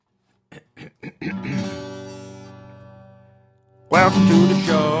welcome to the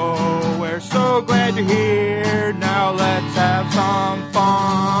show. We're so glad you're here. Now let's have some fun.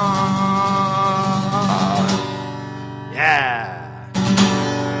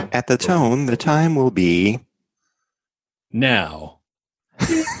 Yeah. At the tone, the time will be now.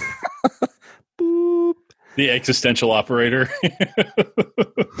 boop. The existential operator.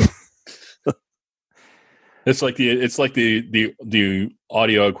 It's like the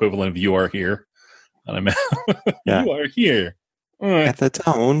audio equivalent of "You Are Here." And I'm Yeah. You are here. At the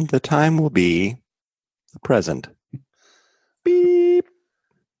tone, the time will be the present. Beep.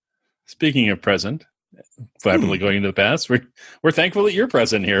 Speaking of present, rapidly going into the past, we're thankful that you're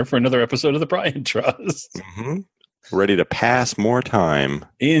present here for another episode of the Brian Trust. Mm-hmm. Ready to pass more time.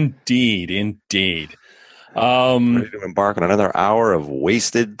 Indeed. Ready to embark on another hour of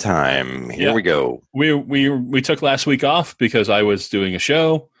wasted time. Here we go. We took last week off because I was doing a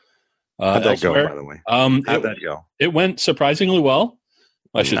show. How'd that elsewhere. go, by the way? How'd that go? It went surprisingly well.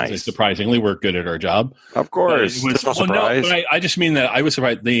 I should say Nice. surprisingly. We're good at our job. Of course. It was, That's no surprise. but I just mean that I was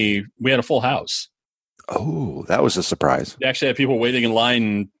surprised. We had a full house. Oh, that was a surprise. They actually had people waiting in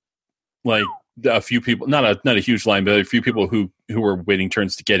line, like a few people, not a huge line, but a few people who were waiting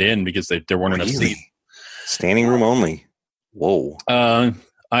turns to get in because there weren't enough seats. Standing room only. Whoa. I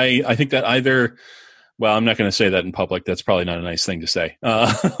think that either. Well, I'm not going to say that in public. That's probably not a nice thing to say.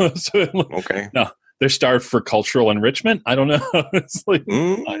 Okay. No, they're starved for cultural enrichment. I don't know. It's like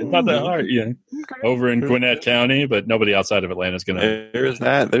it's not that hard. Yeah, Okay. over in Gwinnett County, but nobody outside of Atlanta is going to. There's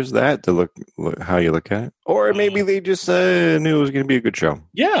that to look how you look at it. Or maybe they just knew it was going to be a good show.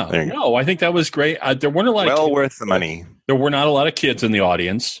 Yeah, There you no, I think that was great. There weren't a lot. Well of worth the money. There were not a lot of kids in the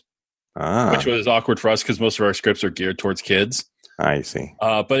audience, Ah, which was awkward for us because most of our scripts are geared towards kids. I see.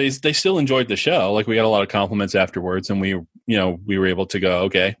 But they still enjoyed the show. Like we got a lot of compliments afterwards, and we were able to go,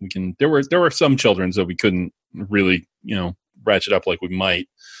 okay, we can. There were some children that we couldn't really ratchet up like we might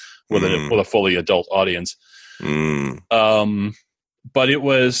with a fully adult audience. But it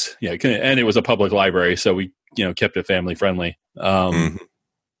was and it was a public library, so we kept it family friendly. And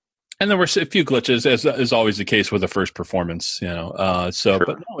there were a few glitches, as is always the case with the first performance. Sure.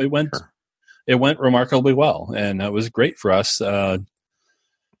 But no, it went. Sure. It went remarkably well, and that was great for us.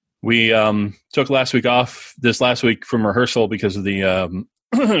 We took last week off this last week from rehearsal because of the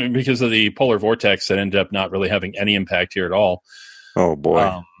because of the polar vortex that ended up not really having any impact here at all. Oh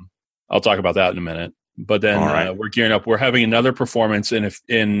boy! I'll talk about that in a minute. But then we're gearing up. We're having another performance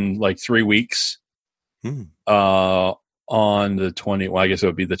in like 3 weeks. On the 20. Well, I guess it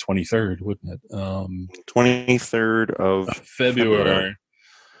would be the 23rd, wouldn't it? 23rd of February.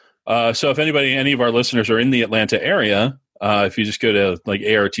 So if any of our listeners are in the Atlanta area, if you just go to like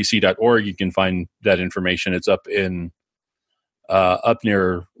artc.org, you can find that information. It's up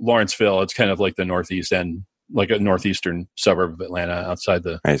near Lawrenceville. It's kind of like the northeast end, like a northeastern suburb of Atlanta outside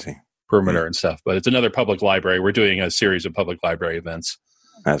the perimeter and stuff. But it's another public library. We're doing a series of public library events.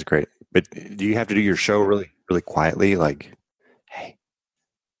 That's great. But do you have to do your show really, really quietly? Like, hey,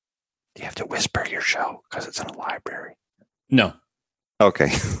 do you have to whisper your show because it's in a library? No.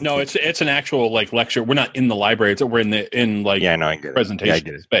 Okay. No, it's an actual like lecture. We're not in the library. We're in I get it.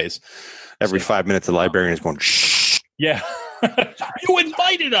 Presentation space. Every 5 minutes, the librarian is going, shh. Yeah. You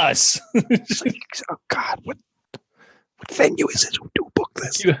invited us. Like, oh God, what venue is it? Who book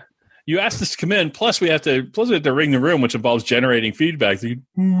this? You asked us to come in. Plus, we have to ring the room, which involves generating feedback. So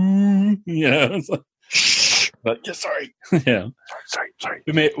it's like, shh. But yeah, sorry. Yeah. Sorry.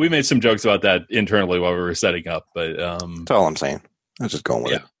 We made some jokes about that internally while we were setting up, but that's all I'm saying. I was just going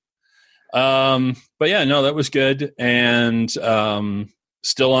with it. But yeah, no, that was good. And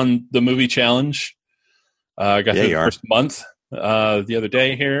still on the movie challenge. I got through the first month the other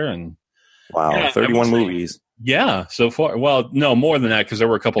day here, and wow, 31 movies. Yeah, so far. Well, no, more than that because there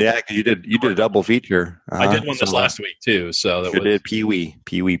were a couple. Yeah, because you did a double feature. I did one this last week too. So that did Pee-wee.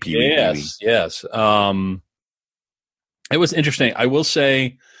 Yes. It was interesting. I will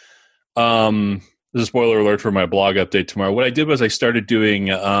say, this is a spoiler alert for my blog update tomorrow. What I did was I started doing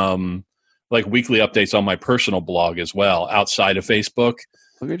like weekly updates on my personal blog as well, outside of Facebook.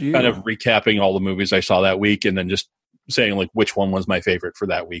 Look at you. Kind of recapping all the movies I saw that week and then just saying like which one was my favorite for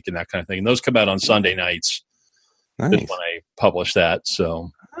that week and that kind of thing. And those come out on Sunday nights. Nice. That's when I publish that.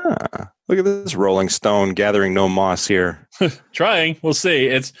 So look at this Rolling Stone gathering no moss here. Trying. We'll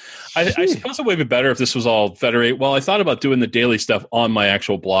see. I suppose it would be better if this was all federated. Well, I thought about doing the daily stuff on my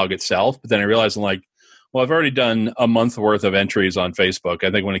actual blog itself, but then I realized I'm like, well, I've already done a month worth of entries on Facebook. I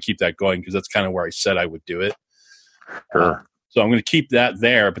think I want to keep that going because that's kind of where I said I would do it. Sure. So I'm going to keep that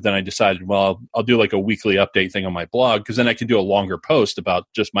there. But then I decided, well, I'll do like a weekly update thing on my blog, because then I can do a longer post about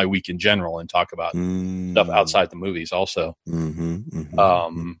just my week in general and talk about stuff outside the movies also.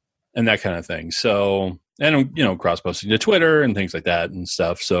 And that kind of thing. So, and, you know, cross posting to Twitter and things like that and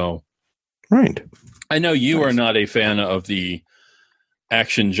stuff. So, right. I know you are not a fan of the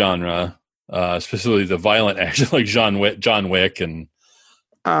action genre, specifically the violent action, like John Wick, and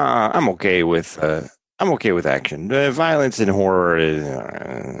I'm okay with action. Violence and horror is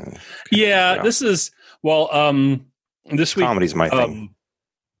This is this week comedy's my thing.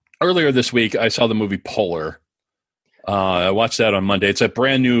 Earlier this week, I saw the movie Polar. I watched that on Monday. It's a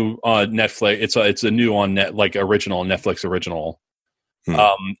brand new Netflix. It's a new on Netflix original.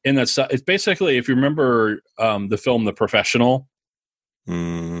 And it's basically, if you remember the film The Professional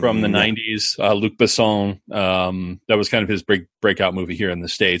from the 90s, Luc Besson, that was kind of his breakout movie here in the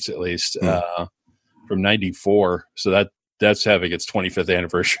States, at least, from 94. So that's having its 25th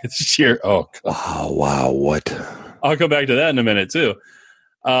anniversary this year. Oh, God. Wow. What? I'll come back to that in a minute too.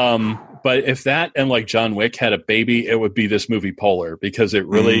 But if that and like John Wick had a baby, it would be this movie Polar, because it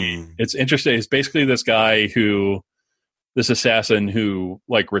really, it's interesting. It's basically this this assassin who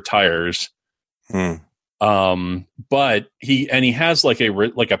like retires. But he has like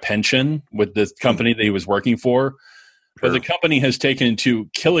a pension with the company that he was working for. Sure. But the company has taken to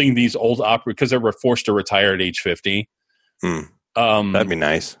killing these old operators because they were forced to retire at age 50. That'd be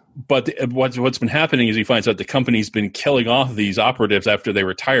nice. But what's been happening is he finds out the company's been killing off these operatives after they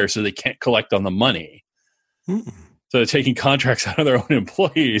retire, so they can't collect on the money. So they're taking contracts out of their own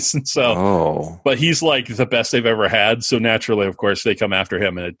employees. And so, but he's like the best they've ever had. So naturally, of course, they come after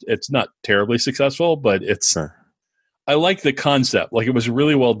him, and it's not terribly successful, but I like the concept. Like, it was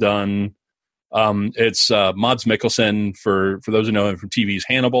really well done. It's Mads Mikkelsen, for those who know him from TV's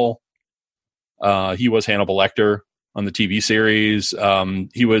Hannibal. He was Hannibal Lecter on the TV series.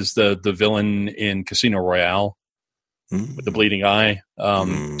 He was the villain in Casino Royale with the bleeding eye.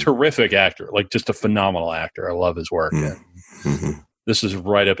 Terrific actor, like just a phenomenal actor. I love his work. This is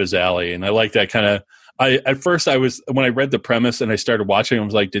right up his alley. And I like that kind of, at first when I read the premise and I started watching, I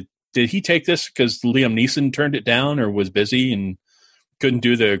was like, did he take this because Liam Neeson turned it down or was busy and couldn't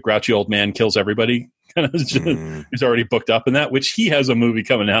do the grouchy old man kills everybody? He's already booked up in that, which he has a movie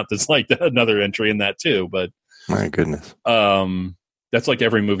coming out that's like another entry in that too. But my goodness. That's like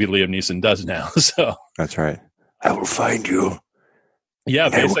every movie Liam Neeson does now. So that's right. I will find you. Yeah,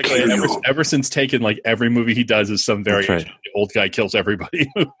 basically ever since Taken, like every movie he does is some variation. Right. The old guy kills everybody.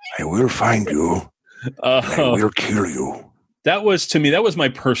 I will find you. I will kill you. That was my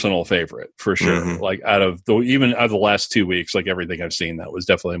personal favorite for sure. Like out of the last 2 weeks, like everything I've seen, that was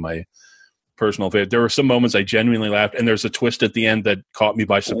definitely my personal favorite. There were some moments I genuinely laughed, and there's a twist at the end that caught me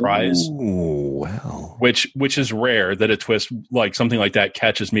by surprise. Oh, well. Which is rare that a twist like something like that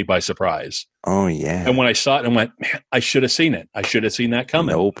catches me by surprise. Oh yeah. And when I saw it, I went, man, I should have seen it. I should have seen that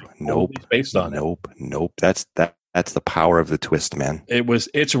coming. Nope. Based on Nope. That's the power of the twist, man.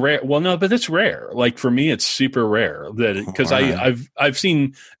 It's rare. Well, no, but it's rare. Like for me, it's super rare that because I've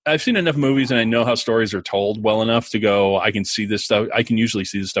seen enough movies and I know how stories are told well enough to go, I can see this stuff. I can usually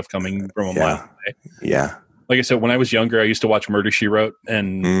see this stuff coming from a mile away. Yeah. Like I said, when I was younger, I used to watch Murder, She Wrote,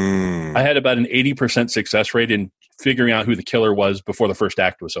 and I had about an 80% success rate in figuring out who the killer was before the first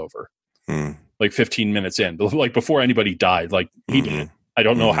act was over. Like 15 minutes in, like before anybody died, like he did it. I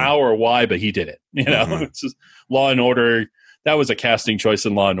don't know how or why, but he did it. You know, it's just Law and Order. That was a casting choice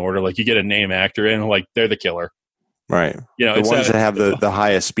in Law and Order. Like you get a name actor in, like they're the killer. Right. You know, the ones that have the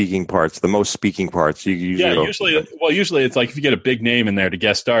highest speaking parts, the most speaking parts. Usually it's like if you get a big name in there to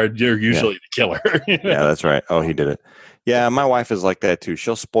guest star, you're usually the killer. You know? Yeah, that's right. Oh, he did it. Yeah, my wife is like that too.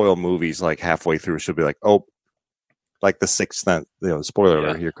 She'll spoil movies like halfway through. She'll be like, "Oh, like the Sixth Sense." Spoiler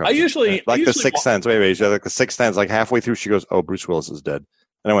alert. Here comes. The Sixth Sense. Wait. Like the Sixth Sense. Like halfway through, she goes, "Oh, Bruce Willis is dead,"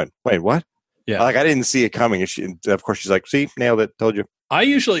 and I went, "Wait, what?" Yeah, like I didn't see it coming. And of course, she's like, "See, nailed it. Told you." I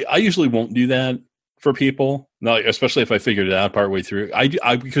usually won't do that for people, no, especially if I figured it out partway through.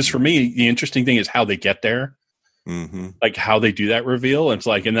 Because for me, the interesting thing is how they get there, like how they do that reveal. And it's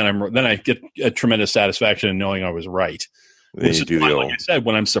like, and then I get a tremendous satisfaction in knowing I was right. Which is why, like I said,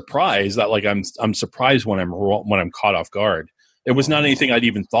 when I'm surprised, that like I'm surprised when I'm caught off guard. It was not anything I'd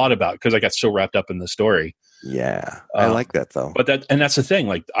even thought about because I got so wrapped up in the story. Yeah, I like that though. But that's the thing.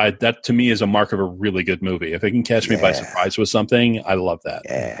 Like that to me is a mark of a really good movie. If it can catch me by surprise with something, I love that.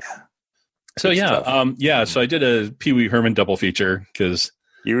 Yeah. So so I did a Pee Wee Herman double feature because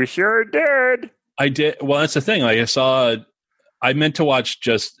you sure did. I did. Well, that's the thing. Like I meant to watch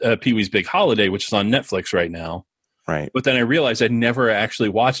just Pee Wee's Big Holiday, which is on Netflix right now. Right. But then I realized I'd never actually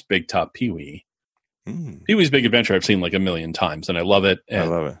watched Big Top Pee Wee. Pee-wee's Big Adventure I've seen like a million times, and I love it. And I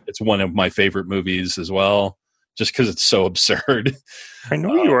love it. It's one of my favorite movies as well, just because it's so absurd. I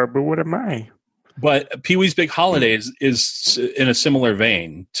know you are, but what am I? But Pee-wee's Big Holiday is in a similar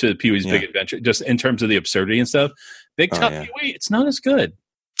vein to Pee-wee's Big Adventure, just in terms of the absurdity and stuff. Big Top Pee-wee, it's not as good.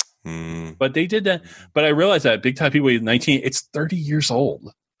 But they did that. But I realized that Big Top Pee-wee, it's 30 years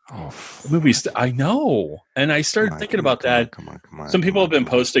old. Oh, movies! I know, and I started thinking about that. Come on. Some people have been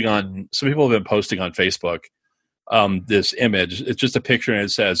posting on Facebook this image. It's just a picture, and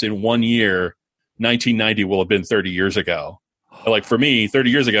it says, "In 1 year, 1990 will have been 30 years ago." Like for me, 30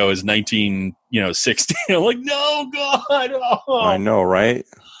 years ago is 1960. I'm like, no, God! Oh. I know, right?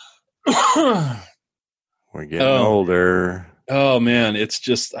 We're getting older. Oh man, it's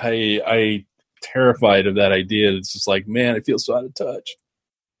just I terrified of that idea. It's just like, man, it feels so out of touch.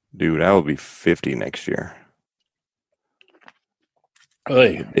 Dude, I will be 50 next year.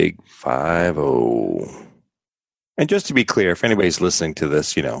 Hey. Big 5-0. And just to be clear, if anybody's listening to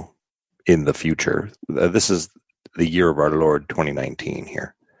this, in the future, this is the year of our Lord 2019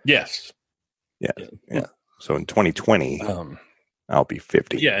 here. Yes. Yeah. So in 2020, I'll be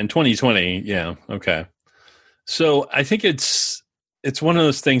 50. Yeah, in 2020, yeah. Okay. So I think it's one of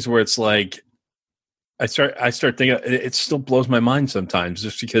those things where it's like I start thinking, it still blows my mind sometimes,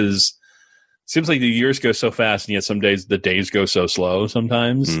 just because it seems like the years go so fast, and yet some days the days go so slow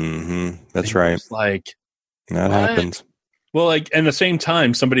sometimes. Mm-hmm. That's right. It's like that happens. Well, like, and at the same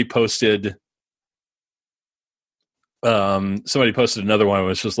time, somebody posted another one. It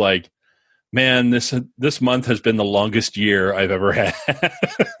was just like, man, this month has been the longest year I've ever had.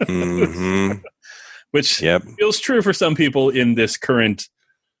 Mm-hmm. Which feels true for some people in this current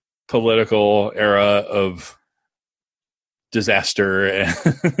political era of disaster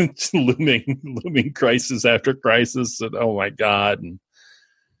and looming crisis after crisis, and oh my God, and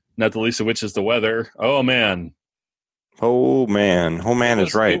not the least of which is the weather. Oh man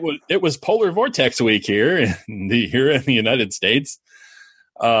is right. It was polar vortex week here in the United States.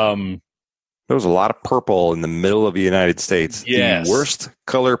 There was a lot of purple in the middle of the United States. Yes. The worst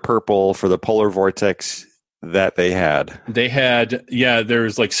color purple for the polar vortex that they had.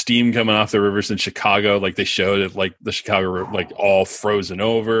 There's like steam coming off the rivers in Chicago. Like they showed it, like the Chicago, like all frozen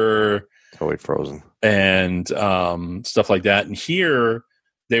over. Totally frozen. And stuff like that. And here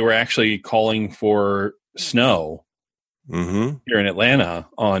they were actually calling for snow here in Atlanta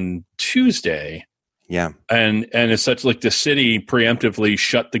on Tuesday. Yeah. And it's such like the city preemptively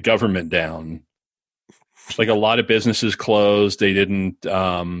shut the government down. Like a lot of businesses closed. They didn't,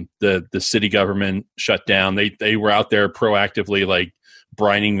 the city government shut down. They were out there proactively like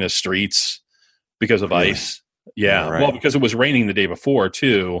brining the streets because of ice. Yeah. Right. Well, because it was raining the day before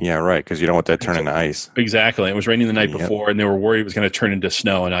too. Yeah. Right. Because you don't want that to turn into ice. Exactly. It was raining the night before, and they were worried it was going to turn into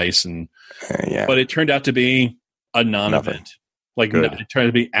snow and ice. And, but it turned out to be a non-event. Like it turned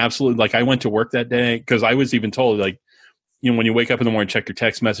to be absolutely, like I went to work that day because I was even told, like, when you wake up in the morning, check your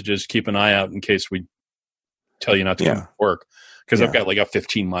text messages, keep an eye out in case we tell you not to come to work, because I've got like a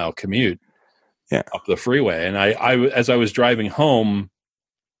 15-mile commute up the freeway. And I as I was driving home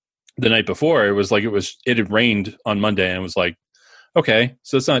the night before, it had rained on Monday, and it was like, okay,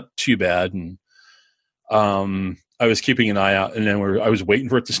 so it's not too bad. And I was keeping an eye out, and then I was waiting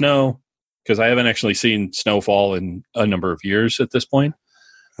for it to snow, because I haven't actually seen snowfall in a number of years at this point.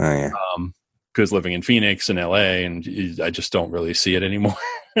 Oh yeah. Because living in Phoenix and LA, and I just don't really see it anymore.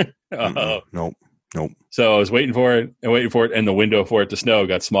 Nope. So I was waiting for it, and the window for it to snow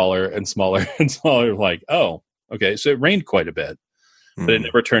got smaller and smaller and smaller. Like, oh, okay. So it rained quite a bit, but it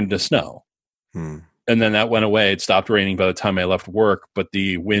never turned to snow. And then that went away. It stopped raining by the time I left work, but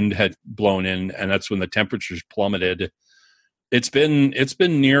the wind had blown in, and that's when the temperatures plummeted. It's been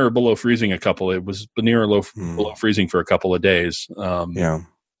near or below freezing It was near or below freezing for a couple of days.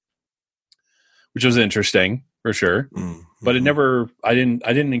 Which was interesting for sure. But I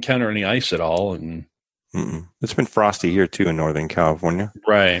didn't encounter any ice at all. And it's been frosty here too in Northern California.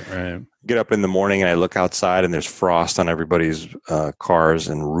 Right. Get up in the morning and I look outside and there's frost on everybody's cars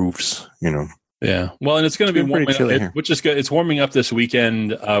and roofs, Yeah. Well, and it's going to be warming up, which is good. It's warming up this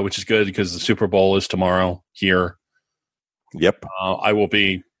weekend, which is good because the Super Bowl is tomorrow here. Yep. I will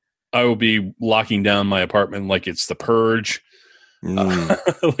be locking down my apartment like it's the Purge.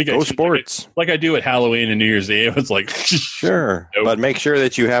 Go sports. Like I do at Halloween and New Year's Eve. It's like sure, but make sure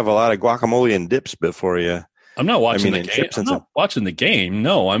that you have a lot of guacamole and dips before you. I'm not watching the game. I'm not watching the game.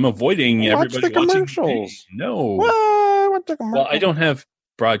 No, I'm avoiding everybody watching commercials. No. Watch the commercials. Well, I don't have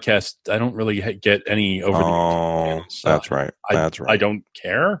broadcast. I don't really get any over the. That's right. That's right. I don't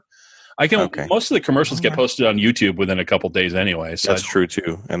care. I can. Okay. Most of the commercials get posted on YouTube within a couple days anyway. So that's true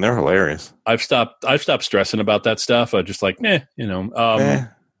too, and they're hilarious. I've stopped stressing about that stuff. I just like, I don't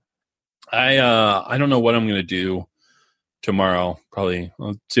know what I'm going to do tomorrow. Probably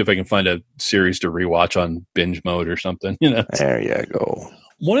I'll see if I can find a series to rewatch on binge mode or something. There you go.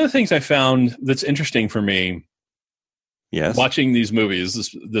 One of the things I found that's interesting for me, watching these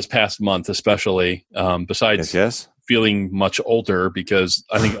movies this past month, especially, besides feeling much older, because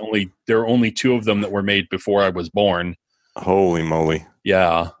I think there are only 2 of them that were made before I was born. Holy moly!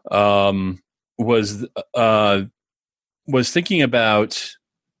 Yeah, was thinking about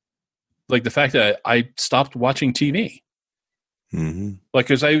like the fact that I stopped watching TV. Mm-hmm. Like,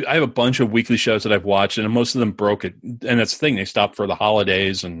 because I have a bunch of weekly shows that I've watched, and most of them broke it. And that's the thing; they stopped for the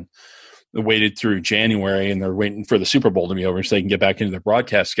holidays and they waited through January, and they're waiting for the Super Bowl to be over so they can get back into their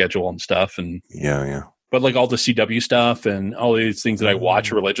broadcast schedule and stuff. And yeah. But like all the CW stuff and all these things that I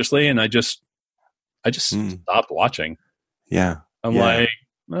watch religiously, and I just stopped watching. Yeah, I'm like,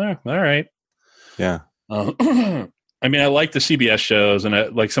 all right. Yeah. I mean, I like the CBS shows, and I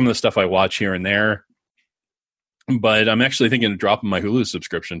like some of the stuff I watch here and there. But I'm actually thinking of dropping my Hulu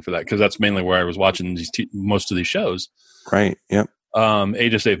subscription for that, because that's mainly where I was watching most of these shows. Right. Yep. A,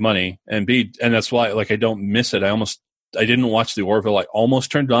 to save money, and B, and that's why like I don't miss it. I didn't watch the Orville. I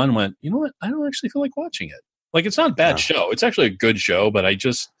almost turned it on and went, you know what? I don't actually feel like watching it. Like, it's not a bad show. It's actually a good show, but I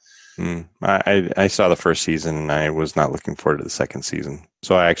just I saw the first season and I was not looking forward to the second season,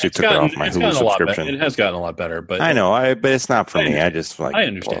 so I actually took it off my Hulu subscription. It has gotten a lot better, but I know. But it's not for me. I just like. I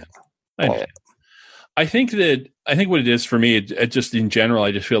understand. I think what it is for me, it just in general,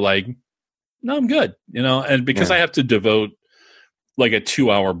 I just feel like, no, I'm good, and because I have to devote like a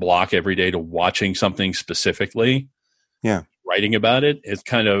 2-hour block every day to watching something specifically, writing about it, it's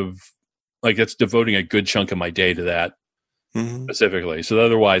kind of like it's devoting a good chunk of my day to that specifically. So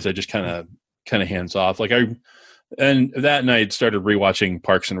otherwise, I just kind of hands off. Like and that night started rewatching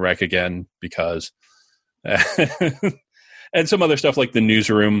Parks and Rec again because, and some other stuff like The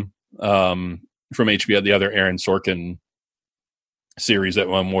Newsroom from HBO, the other Aaron Sorkin series that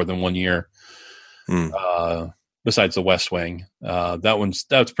won more than 1 year. Besides The West Wing,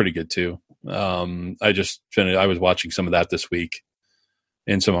 that's pretty good too. I just finished. I was watching some of that this week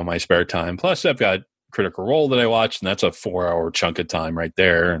in some of my spare time. Plus, I've got Critical Role that I watched, and that's a 4-hour chunk of time right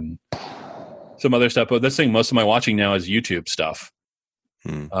there, and some other stuff. But this thing, most of my watching now is YouTube stuff.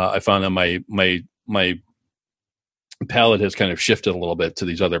 I found that my palette has kind of shifted a little bit to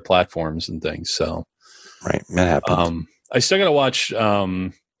these other platforms and things. So, right, that happens. I still got to watch.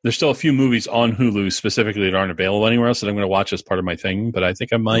 There's still a few movies on Hulu specifically that aren't available anywhere else that I'm going to watch as part of my thing. But I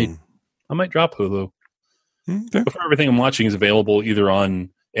think I might drop Hulu. Okay. Before everything I'm watching is available either on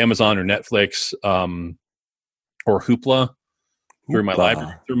Amazon or Netflix, or Hoopla through my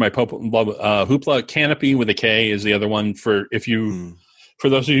library, through my Hoopla. Canopy with a K is the other one. For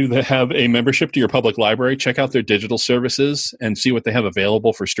those of you that have a membership to your public library, check out their digital services and see what they have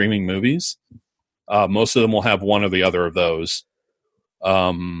available for streaming movies. Most of them will have one or the other of those.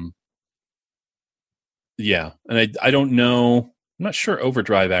 And I don't know. I'm not sure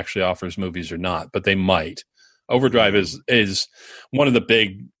Overdrive actually offers movies or not, but they might. Overdrive is one of the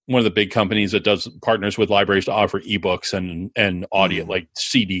big companies that does partners with libraries to offer ebooks and audio, like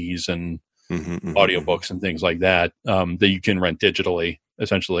CDs and audiobooks and things like that, that you can rent digitally,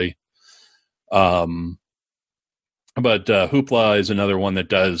 essentially. But Hoopla is another one that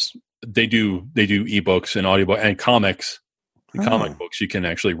they do ebooks and audiobook and comics. The comic books you can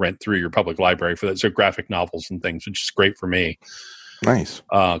actually rent through your public library for that. So graphic novels and things, which is great for me. Nice.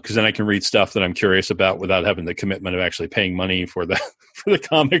 Because then I can read stuff that I'm curious about without having the commitment of actually paying money for the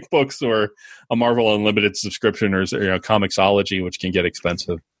comic books or a Marvel Unlimited subscription or Comixology, which can get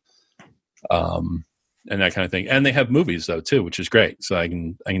expensive. And that kind of thing. And they have movies though too, which is great. So I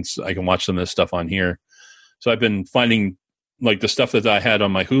can watch some of this stuff on here. So I've been finding like the stuff that I had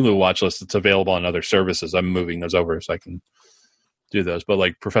on my Hulu watch list that's available on other services. I'm moving those over so I can do those. But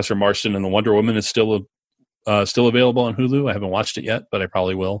like Professor Marston and the Wonder Woman is still available on Hulu. I haven't watched it yet, but I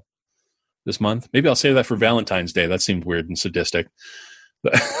probably will this month. Maybe I'll save that for Valentine's Day. That seemed weird and sadistic.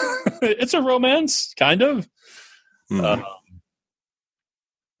 But it's a romance, kind of. So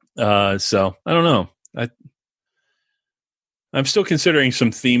I don't know. I'm still considering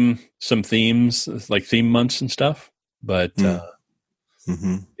some themes like theme months and stuff, but I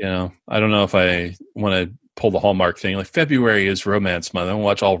don't know if I want to pull the Hallmark thing. Like February is romance month. I want to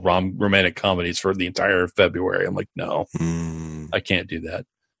watch all romantic comedies for the entire February. I'm like, no, I can't do that.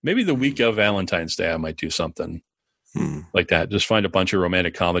 Maybe the week of Valentine's Day, I might do something like that. Just find a bunch of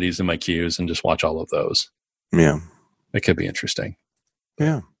romantic comedies in my queues and just watch all of those. Yeah. It could be interesting.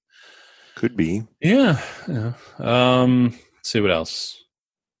 Yeah. Could be. Yeah. Let's see what else.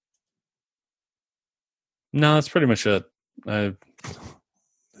 No, that's pretty much it. Is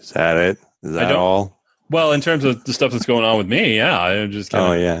that it? Is that all? Well, in terms of the stuff that's going on with me, yeah. I'm just kind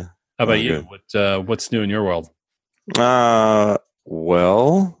of. Oh yeah. How about you? What's new in your world?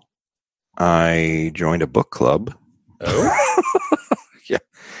 Well, I joined a book club. Oh.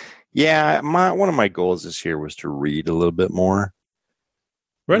 Yeah. One of my goals this year was to read a little bit more.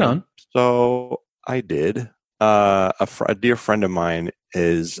 Right on. So I did. A dear friend of mine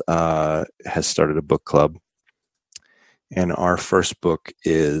has started a book club, and our first book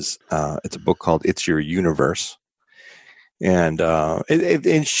is it's a book called "It's Your Universe," and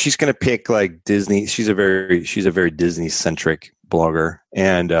and she's going to pick like Disney. She's a very Disney centric blogger,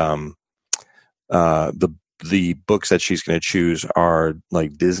 and the books that she's going to choose are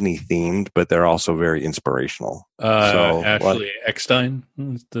like Disney themed, but they're also very inspirational. Ashley Eckstein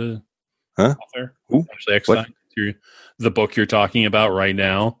is the author. Who? Ashley Eckstein. The book you're talking about right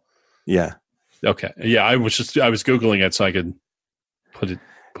now. Yeah. Okay. Yeah, I was Googling it so I could put it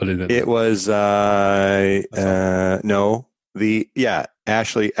in. It was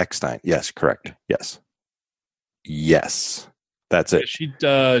Ashley Eckstein. Yes, correct. Yes. That's it.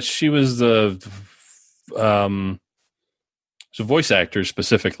 She was the voice actor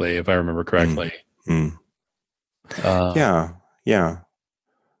specifically, if I remember correctly. Yeah.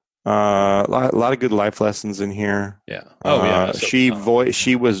 A lot of good life lessons in here. Yeah. Oh yeah. She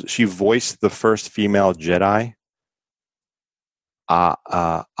voiced the first female Jedi.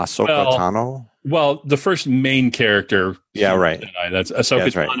 Ahsoka Tano. Well, the first main character. Yeah, right. Jedi, that's Ahsoka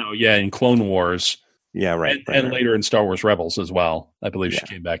Tano. Right. Yeah, in Clone Wars. Yeah, right. And later in Star Wars Rebels as well. I believe she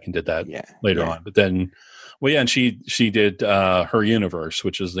came back and did that later on. But then, and she did Her Universe,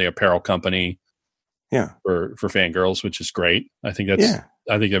 which is the apparel company. Yeah. For fangirls, which is great. I think they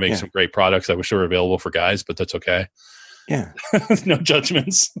make some great products. I wish they were available for guys, but that's okay. Yeah. No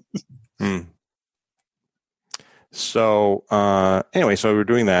judgments. So anyway, so we're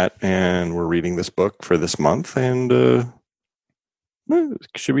doing that, and we're reading this book for this month, and it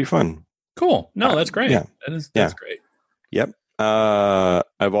should be fun. Cool. No, that's great. That's great. Yep.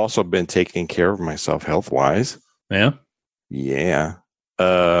 I've also been taking care of myself health-wise. Yeah? Yeah.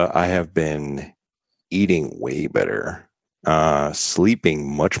 I have been eating way better,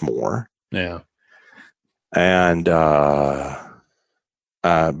 sleeping much more. Yeah. And I've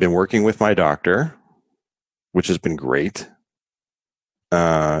been working with my doctor, which has been great.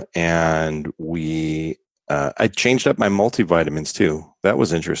 And I changed up my multivitamins too. That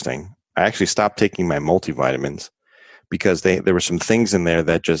was interesting. I actually stopped taking my multivitamins because there were some things in there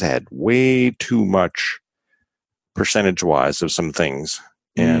that just had way too much percentage-wise of some things,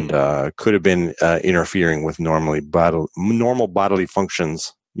 and could have been interfering with normal bodily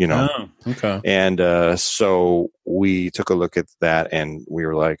functions. Oh, okay. And so we took a look at that, and we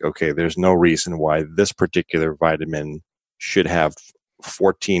were like, okay, there's no reason why this particular vitamin should have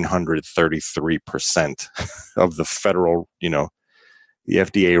 1,433% of the federal, the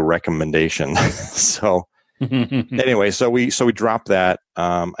FDA recommendation. So anyway, so we dropped that.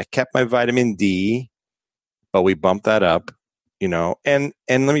 I kept my vitamin D, but we bumped that up, and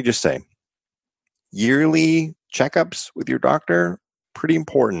let me just say, yearly checkups with your doctor, pretty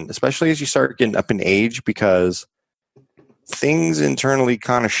important, especially as you start getting up in age, because things internally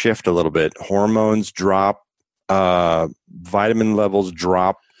kind of shift a little bit. Hormones drop, vitamin levels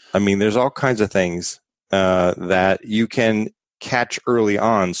drop. I mean, there's all kinds of things that you can catch early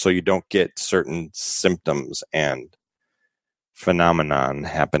on so you don't get certain symptoms and phenomenon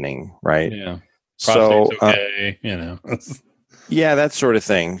happening, right? Yeah. Prostate's okay, Yeah, that sort of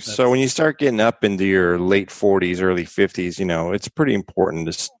thing. So when you start getting up into your late 40s, early 50s, it's pretty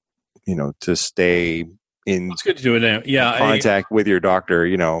important to stay in it's good to do it now. Yeah, contact with your doctor,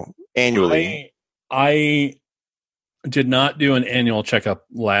 annually. I did not do an annual checkup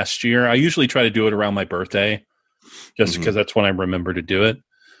last year. I usually try to do it around my birthday, just because that's when I remember to do it.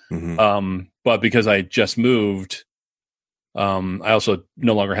 But because I just moved, I also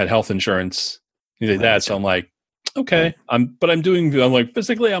no longer had health insurance. Things like that. So I'm like, okay, I'm like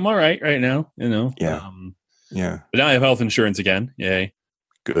physically I'm all right now, Yeah. But now I have health insurance again. Yay.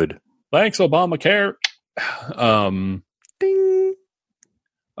 Good. Thanks, Obamacare. Ding.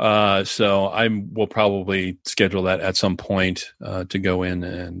 So I will probably schedule that at some point to go in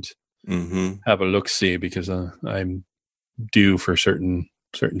and have a look-see, because I'm due for certain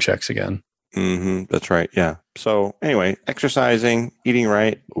checks again. That's right. Yeah. So anyway, exercising, eating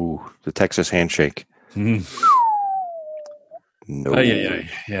right. Ooh, the Texas handshake. No.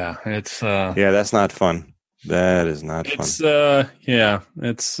 Yeah. It's that's not fun. That is not fun. It's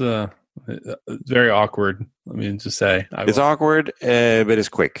Very awkward. I mean, to say it's awkward, but it's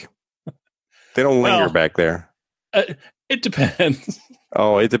quick. They don't linger back there. It depends.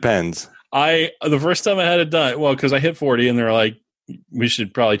 Oh, it depends. The first time I had it done, because I hit 40, and they're like, we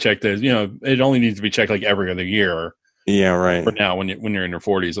should probably check this. It only needs to be checked like every other year. Yeah, right. For now, when you're in your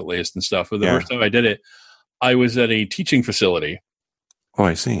 40s at least and stuff. But the first time I did it, I was at a teaching facility. Oh,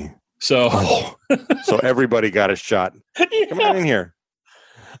 I see. So, so everybody got a shot. Come on in here.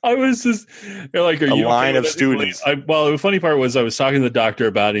 I was just like, "Are you line of students?" The funny part was I was talking to the doctor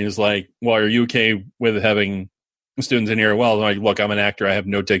about it. And he was like, "Well, are you okay with having students in here?" Well, I'm like, "Look, I'm an actor. I have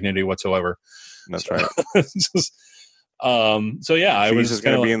no dignity whatsoever." That's right. So yeah, I was just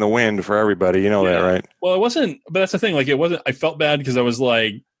going to be in the wind for everybody. You know that, right? Well, it wasn't, but that's the thing. Like, it wasn't. I felt bad because I was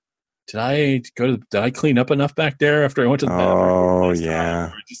like, did I clean up enough back there after I went to the bathroom? Oh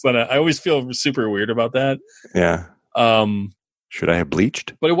yeah. I always feel super weird about that. Yeah. Should I have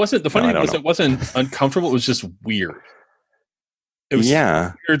bleached? But it wasn't. The funny thing was, it wasn't uncomfortable. It was just weird. It was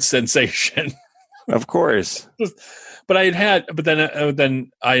a weird sensation. Of course. But I have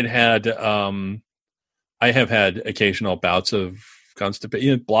had occasional bouts of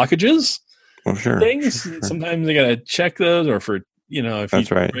constipation, blockages. Oh, sure. Things. Sure. Sometimes you got to check those, or if you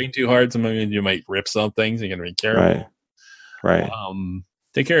train too hard, sometimes you might rip some things. You got to be careful. Right.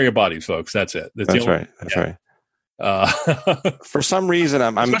 Take care of your bodies, folks. That's it. That's right. For some reason,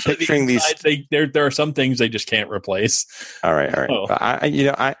 I'm picturing these. There are some things they just can't replace. All right.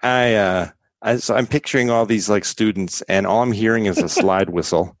 So I'm picturing all these like students, and all I'm hearing is a slide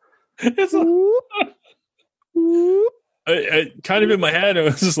whistle. Kind of in my head, it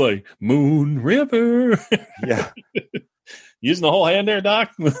was just like Moon River. Yeah. Using the whole hand there,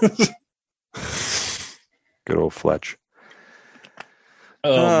 Doc. Good old Fletch.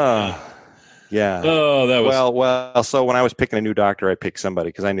 Yeah. Oh, that was well. So when I was picking a new doctor, I picked somebody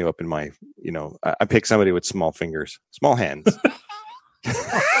because I knew up in my, I picked somebody with small fingers, small hands.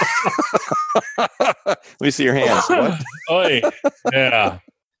 Let me see your hands. What? Yeah.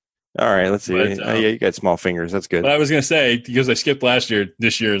 All right, let's see. You got small fingers. That's good. But I was going to say, because I skipped last year,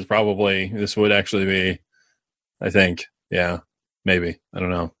 this would actually be, I think, maybe. I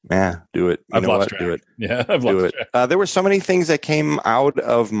don't know. Yeah, do it. I've lost track. Do it. Yeah, I've lost track. There were so many things that came out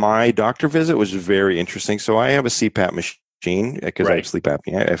of my doctor visit, which was very interesting. So I have a CPAP machine because I have sleep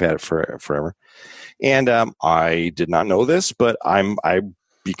apnea. I've had it forever. And I did not know this, but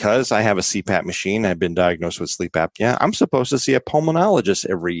because I have a CPAP machine, I've been diagnosed with sleep apnea. I'm supposed to see a pulmonologist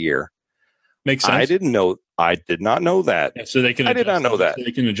every year. Makes sense. I did not know that. Yeah, so they can. I did not know that.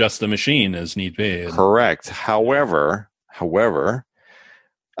 They can adjust the machine as need be. Correct. However, I've been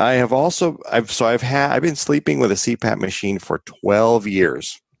sleeping with a CPAP machine for 12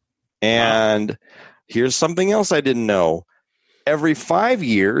 years, and here's something else I didn't know. Every 5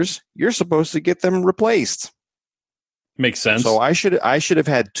 years, you're supposed to get them replaced. Makes sense. So I should have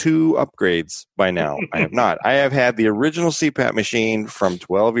had 2 upgrades by now. I have not. I have had the original CPAP machine from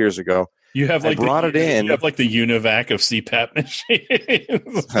 12 years ago. You have like in. You have like the UNIVAC of CPAP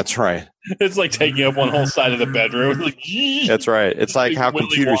machines. That's right. It's like taking up one whole side of the bedroom. That's right. It's like how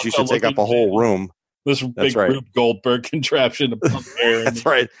computers used to take up a whole room. This big Rube Goldberg contraption to pump air. That's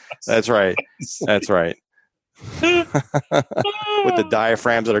right. That's right. That's right. With the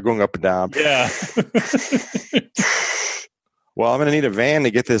diaphragms that are going up and down. Yeah. Well, I'm going to need a van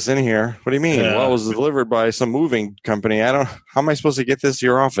to get this in here. What do you mean? Yeah. Well, it was delivered by some moving company. How am I supposed to get this to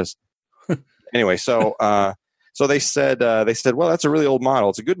your office? Anyway, so they said, well, that's a really old model.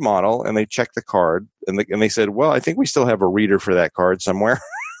 It's a good model. And they checked the card and they said, well, I think we still have a reader for that card somewhere.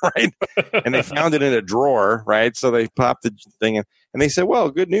 Right. And they found it in a drawer. Right. So they popped the thing in and they said, well,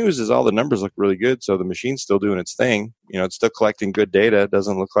 good news is all the numbers look really good. So the machine's still doing its thing. It's still collecting good data. It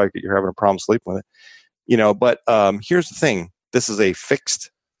doesn't look like you're having a problem sleeping with it, but here's the thing. This is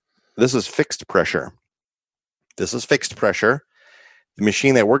fixed pressure. This is fixed pressure. The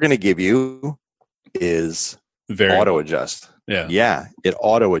machine that we're going to give you is auto adjust. Yeah. It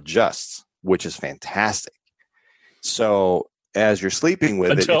auto adjusts, which is fantastic. So as you're sleeping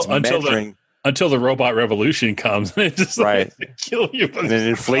with it's measuring until the robot revolution comes, and it just like kill you. And it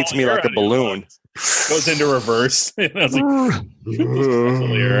inflates me like a balloon. Goes into reverse. And I was like,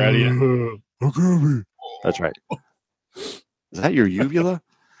 that's right. Is that your uvula?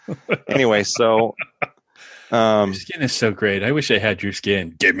 Anyway, so your skin is so great. I wish I had your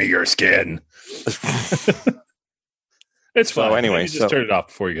skin. Give me your skin. It's fine. So anyway, just turn it off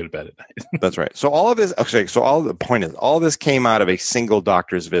before you go to bed at night. That's right. So all of this. Okay. So all this came out of a single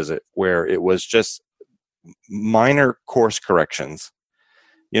doctor's visit where it was just minor course corrections.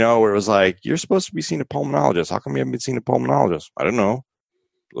 Where it was like, you're supposed to be seeing a pulmonologist. How come you haven't been seeing a pulmonologist? I don't know.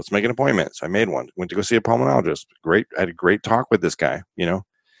 let's make an appointment. So I made one. Went to go see a pulmonologist. Great. I had a great talk with this guy.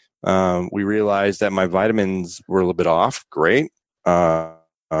 We realized that my vitamins were a little bit off. Great.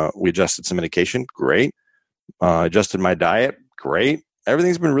 We adjusted some medication. Great. Adjusted my diet. Great.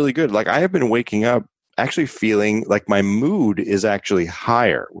 Everything's been really good. Like I have been waking up actually feeling like my mood is actually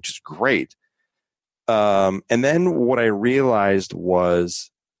higher, which is great. And then what I realized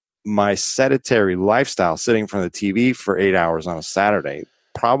was my sedentary lifestyle, sitting in front of the TV for 8 hours on a Saturday,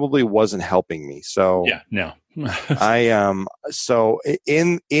 probably wasn't helping me. So yeah, no. So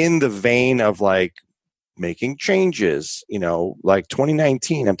in the vein of like making changes, like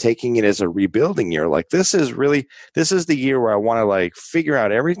 2019, I'm taking it as a rebuilding year. Like this is the year where I want to like figure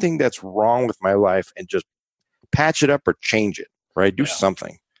out everything that's wrong with my life and just patch it up or change it, right? Do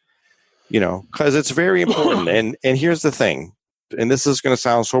something, because it's very important. And here's the thing, and this is going to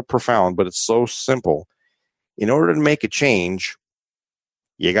sound so profound, but it's so simple. In order to make a change,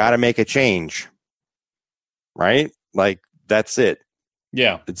 you got to make a change, right? Like that's it.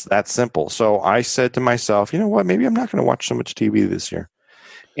 Yeah. It's that simple. So I said to myself, you know what, maybe I'm not going to watch so much TV this year.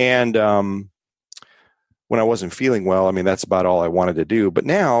 And when I wasn't feeling well, I mean, that's about all I wanted to do. But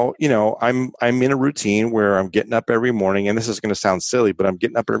now, I'm in a routine where I'm getting up every morning, and this is going to sound silly, but I'm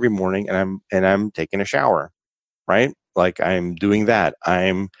getting up every morning and I'm taking a shower, right? Like I'm doing that.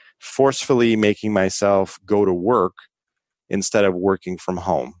 I'm forcefully making myself go to work instead of working from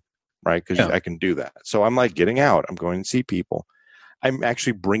home, right? Because I can do that. So I'm like getting out. I'm going to see people. I'm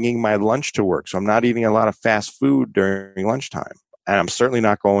actually bringing my lunch to work. So I'm not eating a lot of fast food during lunchtime. And I'm certainly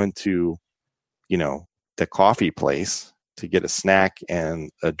not going to, the coffee place to get a snack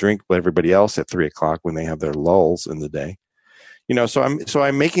and a drink with everybody else at 3:00 when they have their lulls in the day. So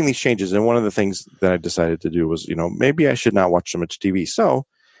I'm making these changes. And one of the things that I decided to do was, maybe I should not watch so much TV. So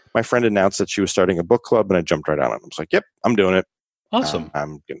my friend announced that she was starting a book club, and I jumped right on it. I was like, yep, I'm doing it. Awesome.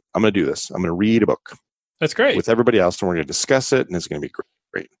 I'm going to do this. I'm going to read a book. That's great. With everybody else, and we're going to discuss it, and it's going to be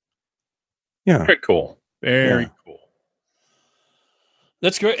great. Yeah. Very cool. Very cool.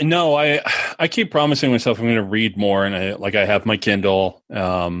 That's great. No, I keep promising myself I'm going to read more, and I have my Kindle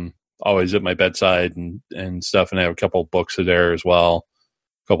always at my bedside and stuff, and I have a couple books there as well,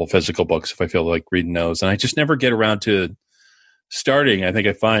 a couple physical books if I feel like reading those, and I just never get around to starting. I think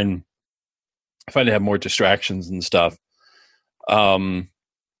I find I have more distractions and stuff.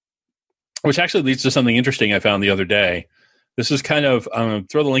 Which actually leads to something interesting I found the other day. This is kind of, I'm going to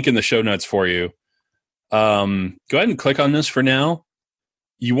throw the link in the show notes for you. Go ahead and click on this for now.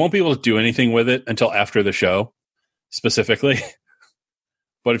 You won't be able to do anything with it until after the show, specifically.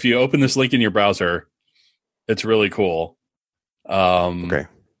 But if you open this link in your browser, it's really cool. Okay.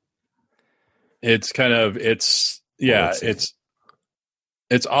 It's kind of, it's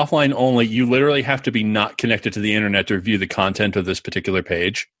offline only. You literally have to be not connected to the internet to view the content of this particular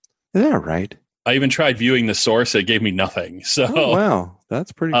page. Is that right? I even tried viewing the source; it gave me nothing. So, wow,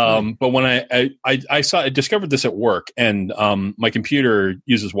 that's pretty cool. But when I discovered this at work, and my computer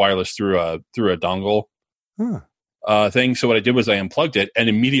uses wireless through a dongle thing. So what I did was I unplugged it, and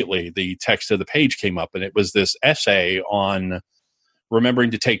immediately the text of the page came up, and it was this essay on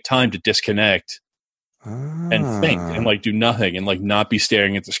remembering to take time to disconnect and think, and like do nothing, and like not be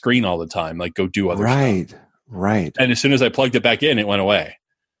staring at the screen all the time. Like go do other stuff. Right. And as soon as I plugged it back in, it went away.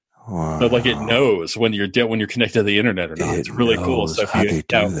 Wow. So like it knows when you're connected to the internet or not. It's really cool. So if you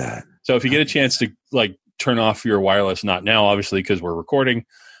do that. So if you get a chance to like turn off your wireless, not now, obviously, because we're recording,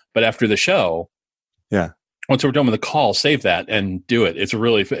 but after the show, once we're done with the call, save that and do it. It's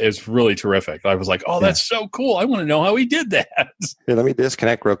really terrific. I was like, oh, that's so cool. I want to know how he did that. Here, let me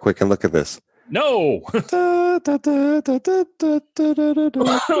disconnect real quick and look at this. No.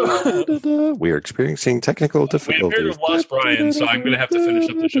 We are experiencing technical difficulties. We appear to have lost Brian, so I'm going to have to finish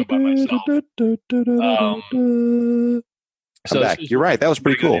up the show by myself. I'm back. You're right. That was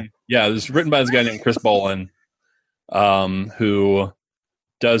pretty cool. Yeah, it was written by this guy named Chris Bolin, who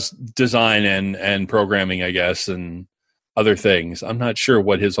does design and programming, I guess, and other things. I'm not sure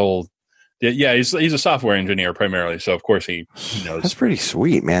what his whole... Yeah, he's a software engineer primarily, so of course he knows. That's pretty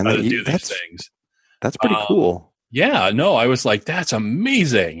sweet, man. How to do these things. That's pretty cool. Yeah, no, I was like, that's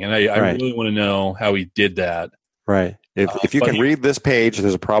amazing, and I really want to know how he did that. Right. If you can read this page,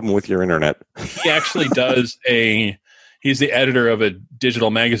 there's a problem with your internet. He actually does he's the editor of a digital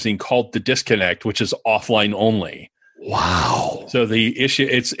magazine called The Disconnect, which is offline only. Wow. So the issue,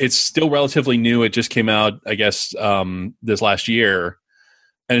 it's still relatively new. It just came out, I guess, this last year.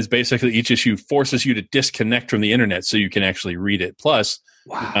 And it's basically each issue forces you to disconnect from the internet so you can actually read it. Plus,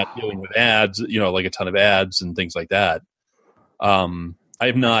 you're not dealing with ads, like a ton of ads and things like that. I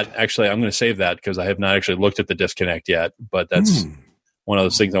have not actually, I'm going to save that because I have not actually looked at The Disconnect yet, but that's one of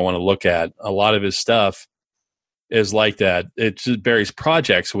those things I want to look at. A lot of his stuff is like that. It's just various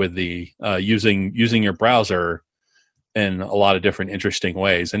projects with the using your browser in a lot of different interesting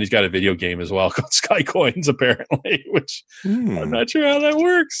ways. And he's got a video game as well called Sky Coins, apparently, which I'm not sure how that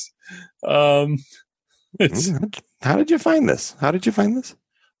works. How did you find this?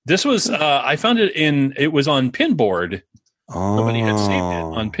 This was I found it was on Pinboard. Somebody had saved it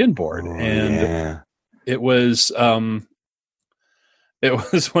on Pinboard, and it was one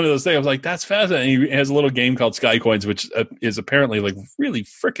of those things. I was like, "That's fascinating." He has a little game called Sky Coins, which is apparently like really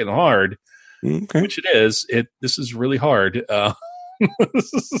freaking hard. Okay. Which it is. This is really hard. I'm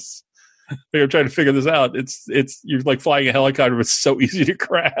trying to figure this out. It's you're like flying a helicopter, but it's so easy to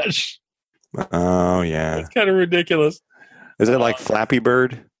crash. Oh yeah, it's kind of ridiculous. Is it like Flappy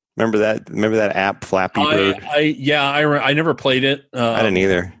Bird? Remember that app, Flappy Bird? I never played it. I didn't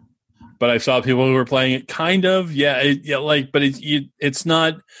either. But I saw people who were playing it. Kind of, but it's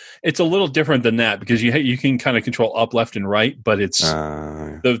not. It's a little different than that because you can kind of control up, left, and right. But it's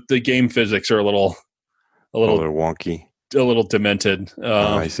the game physics are a little wonky, a little demented.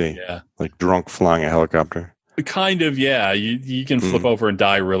 I see. Yeah, like drunk flying a helicopter. Kind of, yeah. You can flip over and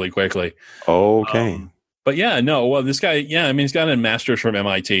die really quickly. Okay. But yeah, no. Well, this guy, I mean, he's got a master's from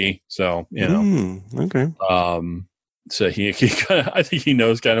MIT, so you know. Okay. So he I think he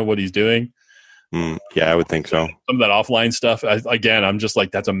knows kind of what he's doing. Yeah, I would think so. Some of that offline stuff, I'm just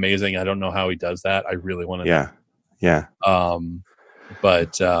like, that's amazing. I don't know how he does that. I really want to. Yeah.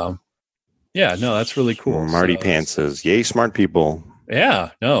 But no, that's really cool. Marty Pants says, "Yay, smart people."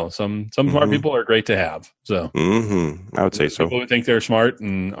 Yeah, no, some smart people are great to have. So I would say so. People who think they're smart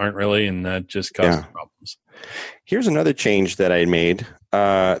and aren't really, and that just causes problems. Here's another change that I made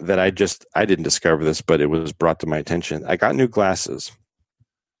that I didn't discover this, but it was brought to my attention. I got new glasses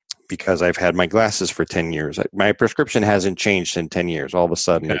because I've had my glasses for 10 years. My prescription hasn't changed in 10 years. All of a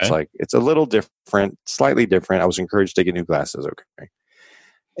sudden, it's like, it's a little different, slightly different. I was encouraged to get new glasses. Okay.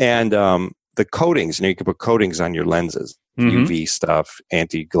 And the coatings, you can put coatings on your lenses, UV stuff,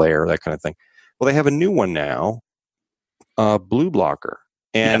 anti-glare, that kind of thing. Well, they have a new one now, blue blocker.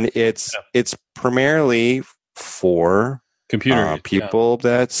 And it's primarily for computer people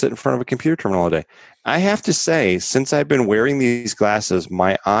that sit in front of a computer terminal all day. I have to say, since I've been wearing these glasses,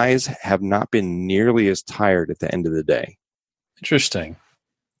 my eyes have not been nearly as tired at the end of the day. Interesting.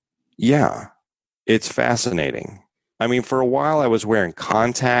 Yeah, it's fascinating. I mean, for a while I was wearing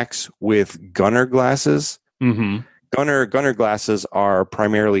contacts with gunner glasses. Gunner glasses are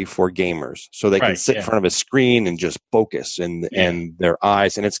primarily for gamers, so they can sit in front of a screen and just focus and their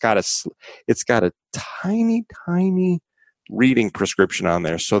eyes. And it's got a tiny reading prescription on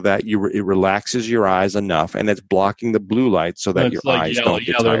there, so that it relaxes your eyes enough, and it's blocking the blue light so that your eyes don't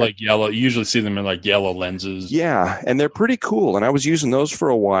get tired. They're like yellow. You usually see them in like yellow lenses. Yeah, and they're pretty cool. And I was using those for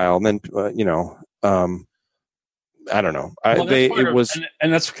a while, and then I don't know.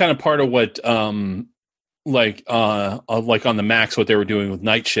 And that's kind of part of what. Like on the Macs, what they were doing with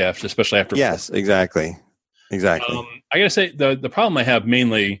Night Shift, especially after. Yes, exactly. I gotta say the problem I have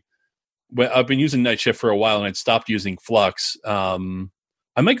mainly, I've been using Night Shift for a while and I'd stopped using Flux. I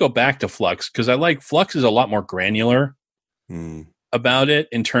might go back to Flux because I like Flux is a lot more granular about it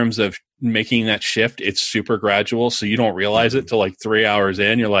in terms of making that shift. It's super gradual, so you don't realize it till like 3 hours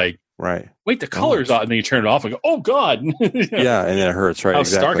in. You're like, right. Wait, the color's on, and then you turn it off and go, oh God. Yeah, and then it hurts, right?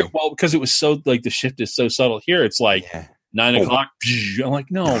 Exactly. Well, because it was so, like, the shift is so subtle. Here, it's like 9 o'clock. I'm like,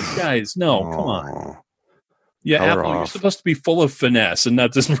 no, guys, no, come on. Yeah, Apple, you're supposed to be full of finesse and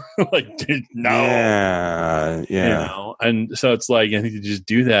not just like, no. Yeah. You know? And so it's like, I think you just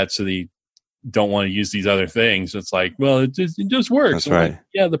do that so that you don't want to use these other things. It's like, well, it just works. That's right.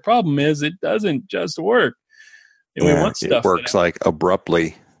 Like, the problem is it doesn't just work. And we want stuff. It works like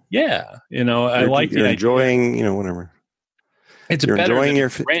abruptly. Yeah, I like you're enjoying, whatever. It's you're better enjoying than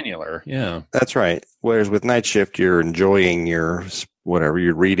granular. Yeah, that's right. Whereas with Night Shift, you're enjoying your whatever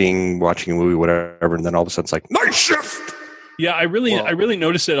you're reading, watching a movie, whatever, and then all of a sudden it's like Night Shift. Yeah, I really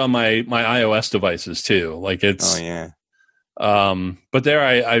noticed it on my iOS devices too. Like it's but there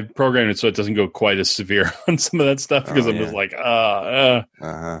I programmed it so it doesn't go quite as severe on some of that stuff because I'm just like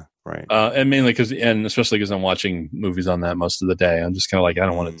right. And mainly especially because I'm watching movies on that most of the day. I'm just kind of like, I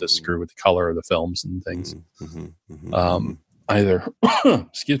don't want it to screw with the color of the films and things either.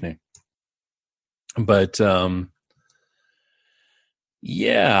 Excuse me. But, So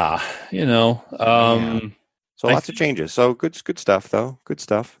lots of changes. So good stuff though. Good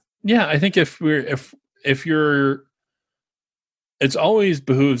stuff. Yeah. I think if it's always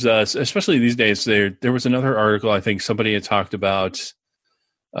behooves us, especially these days, there was another article, I think somebody had talked about,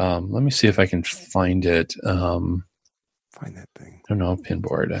 let me see if I can find it. find that thing. I don't know,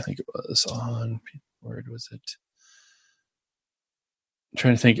 Pinboard. I think it was on Pinboard. Was it? I'm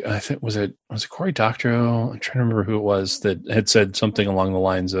trying to think. I think was it Cory Doctorow? I'm trying to remember who it was that had said something along the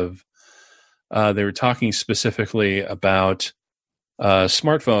lines of they were talking specifically about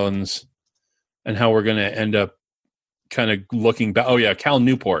smartphones and how we're going to end up kind of looking back. Oh yeah, Cal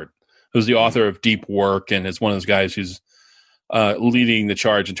Newport, who's the author of Deep Work and is one of those guys who's leading the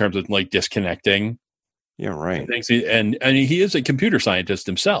charge in terms of like disconnecting. Yeah, right. And he is a computer scientist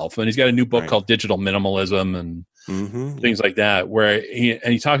himself, and he's got a new book called Digital Minimalism and things like that. Where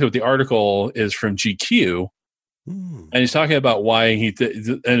he talked about, the article is from GQ, and he's talking about why and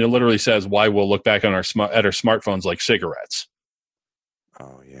it literally says why we'll look back on our smartphones like cigarettes.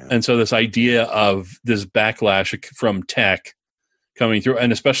 Oh yeah. And so this idea of this backlash from tech coming through,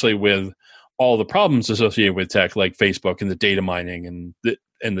 and especially with all the problems associated with tech, like Facebook and the data mining and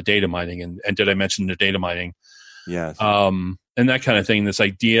did I mention the data mining? Yes. And that kind of thing. This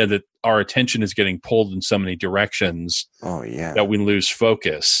idea that our attention is getting pulled in so many directions. Oh yeah. That we lose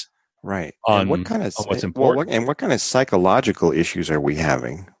focus. Right. On and what kind of what's important, and what kind of psychological issues are we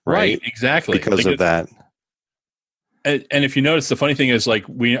having? Right. Exactly. Because of that. And if you notice, the funny thing is, like,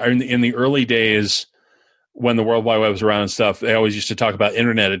 we are in the early days when the World Wide Web was around and stuff, they always used to talk about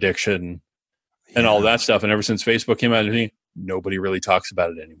internet addiction and all that stuff. And ever since Facebook came out, nobody really talks about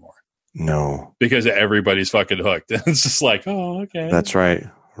it anymore. No, because everybody's fucking hooked. It's just like, oh, okay, that's right,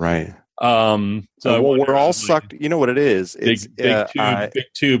 right. So we're all sucked. You know what it is? It's big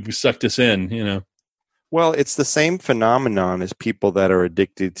tube sucked us in. You know. Well, it's the same phenomenon as people that are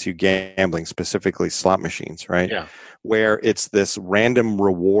addicted to gambling, specifically slot machines, right? Yeah. Where it's this random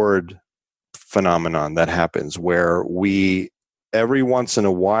reward phenomenon that happens where we, every once in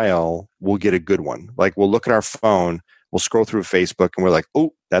a while, we'll get a good one. Like we'll look at our phone, we'll scroll through Facebook and we're like,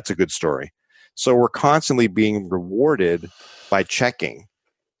 oh, that's a good story. So we're constantly being rewarded by checking.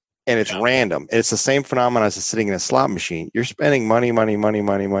 And it's random. And it's the same phenomenon as sitting in a slot machine. You're spending money.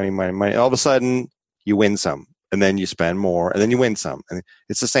 All of a sudden, you win some, and then you spend more, and then you win some, and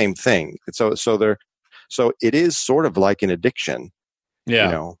it's the same thing. So it is sort of like an addiction, you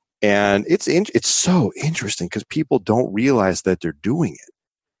know. And it's so interesting because people don't realize that they're doing it,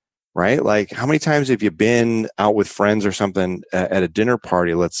 right? Like, how many times have you been out with friends or something at a dinner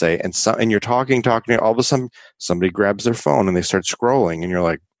party, let's say, and you're talking, all of a sudden somebody grabs their phone and they start scrolling, and you're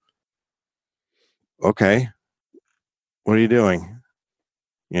like, okay, what are you doing?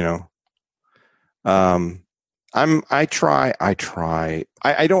 You know. I actually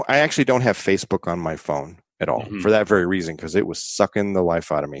don't have Facebook on my phone at all for that very reason, because it was sucking the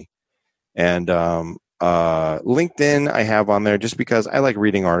life out of me. And LinkedIn I have on there just because I like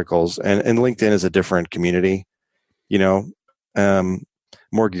reading articles, and LinkedIn is a different community, you know,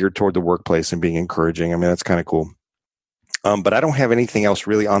 more geared toward the workplace and being encouraging. I mean, that's kind of cool. But I don't have anything else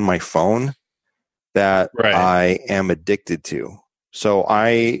really on my phone that I am addicted to. So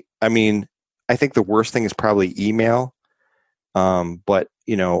I mean, I think the worst thing is probably email. But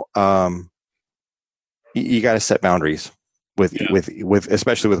you know, you got to set boundaries with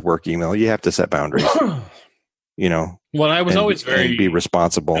especially with work email. You have to set boundaries. You know, well, I was always be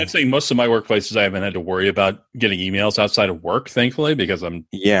responsible. I'd say most of my workplaces I haven't had to worry about getting emails outside of work, thankfully, because I'm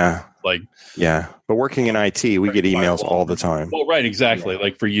But working in IT, we get emails all the time. Well, right, exactly. Yeah.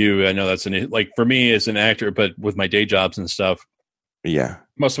 Like for you, I know that's like for me as an actor, but with my day jobs and stuff. Yeah.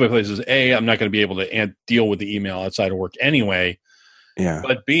 Most of my places, A, I'm not going to be able to deal with the email outside of work anyway. Yeah.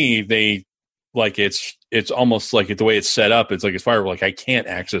 But B, they like it's almost like the way it's set up. It's like as far as like I can't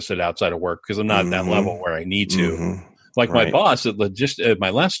access it outside of work because I'm not at that level where I need to. Like my boss at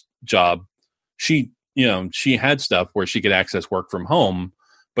my last job, she had stuff where she could access work from home,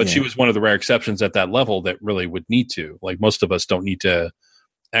 but she was one of the rare exceptions at that level that really would need to. Like most of us don't need to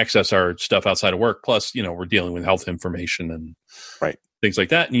access our stuff outside of work. Plus, you know, we're dealing with health information and things like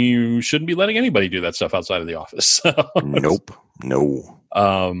that. And you shouldn't be letting anybody do that stuff outside of the office. Nope. No.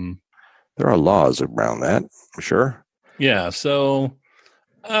 There are laws around that, for sure. Yeah. So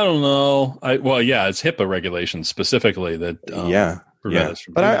I don't know. It's HIPAA regulations specifically that prevent us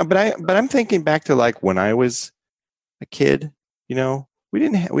from. But I'm thinking back to like when I was a kid. You know, we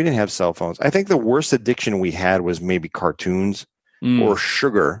didn't have cell phones. I think the worst addiction we had was maybe cartoons or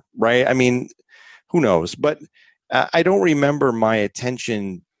sugar. Right? I mean, who knows? But I don't remember my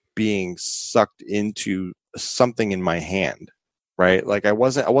attention being sucked into something in my hand. Right? Like I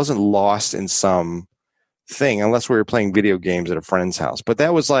wasn't lost in some thing unless we were playing video games at a friend's house. But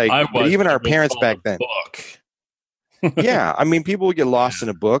that was like even our parents back then. Yeah, I mean, people would get lost in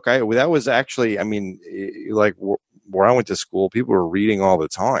a book. That was actually, I mean, like where I went to school, people were reading all the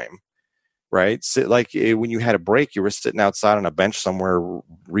time. right? When you had a break, you were sitting outside on a bench somewhere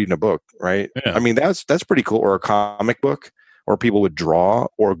reading a book, right? Yeah. I mean, that's pretty cool. Or a comic book, or people would draw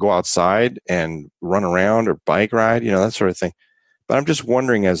or go outside and run around or bike ride, that sort of thing. But I'm just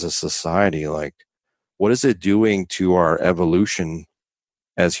wondering, as a society, like, what is it doing to our evolution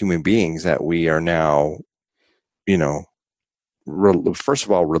as human beings that we are now, first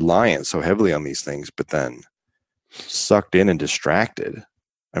of all, reliant so heavily on these things, but then sucked in and distracted?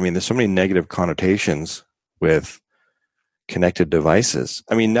 I mean, there's so many negative connotations with connected devices.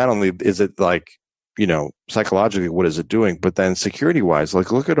 I mean, not only is it like, psychologically, what is it doing? But then security wise,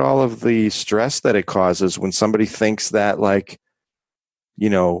 like, look at all of the stress that it causes when somebody thinks that, like,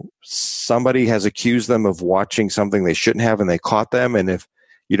 somebody has accused them of watching something they shouldn't have and they caught them. And if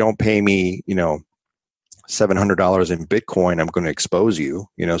you don't pay me, $700 in Bitcoin, I'm going to expose you,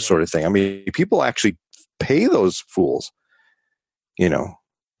 sort of thing. I mean, people actually pay those fools,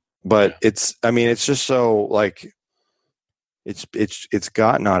 but it's just so, like, it's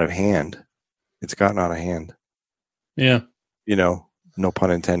gotten out of hand. It's gotten out of hand. Yeah. No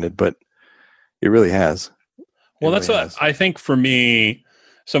pun intended, but it really has. Well, that's what I think. For me,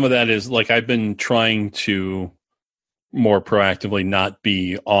 some of that is, like, I've been trying to more proactively not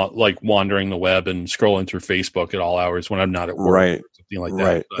be like wandering the web and scrolling through Facebook at all hours when I'm not at work, right? Or something like that.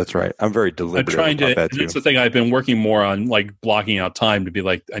 Right. That's right. I'm very deliberate about that too. That's the thing. I've been working more on, like, blocking out time to be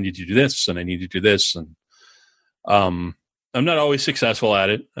like, I need to do this and I need to do this, and I'm not always successful at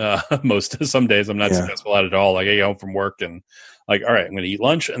it. Some days I'm not successful at it at all. Like, I get home from work and, like, all right, I'm going to eat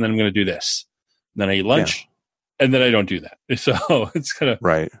lunch and then I'm going to do this. And then I eat lunch. And then I don't do that. So it's kind of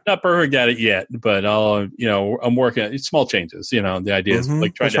not perfect at it yet, but I'm working at small changes. The idea is,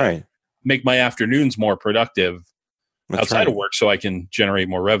 like, trying to make my afternoons more productive outside of work, so I can generate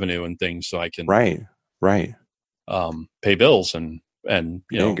more revenue and things, so I can pay bills and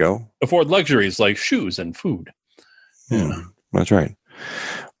afford luxuries like shoes and food. That's right.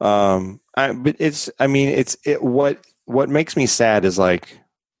 But what makes me sad is, like,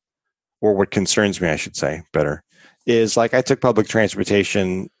 or what concerns me, I should say better, is, like, I took public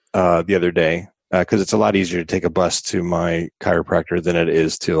transportation the other day because it's a lot easier to take a bus to my chiropractor than it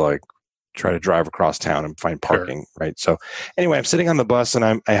is to, like, try to drive across town and find parking, right? So anyway, I'm sitting on the bus and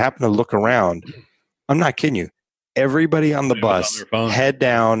I happen to look around. I'm not kidding you. Everybody on the bus, head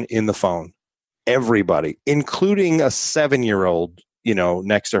down in the phone. Everybody, including a 7-year-old,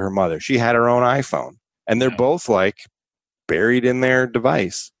 next to her mother. She had her own iPhone, and they're both, like, buried in their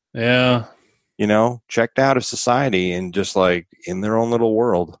device. Yeah. Checked out of society and just, like, in their own little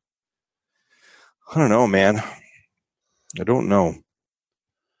world. I don't know, man. I don't know.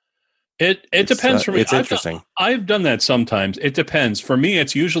 It depends for me. It's interesting. I've done that sometimes. It depends. For me,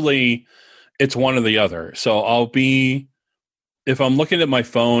 it's one or the other. So if I'm looking at my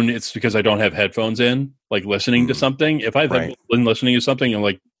phone, it's because I don't have headphones in, like, listening to something. If I've been listening to something, and,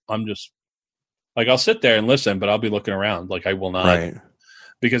 like, I'm just, like, I'll sit there and listen, but I'll be looking around. Like, I will not,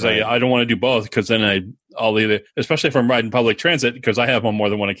 because I don't want to do both, because then I'll either, especially if I'm riding public transit, because I have on more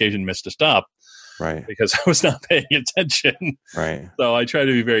than one occasion missed a stop. Right. Because I was not paying attention. Right. So I try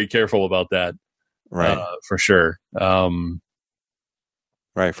to be very careful about that. Right. For sure. Right.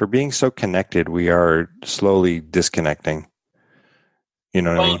 For being so connected, we are slowly disconnecting. You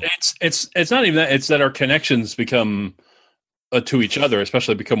know what I mean? It's not even that. It's that our connections become to each other,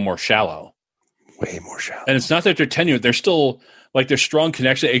 especially, become more shallow. Way more shallow. And it's not that they're tenuous. They're still, like, there's strong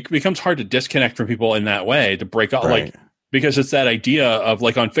connection. It becomes hard to disconnect from people in that way, to break up, like, because it's that idea of,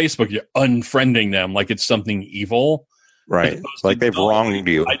 like, on Facebook, you're unfriending them like it's something evil. Right. Like they've wronged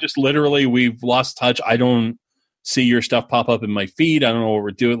you. I just literally, we've lost touch. I don't see your stuff pop up in my feed. I don't know what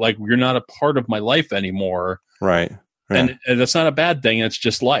we're doing. Like, you're not a part of my life anymore. Right. And that's not a bad thing. It's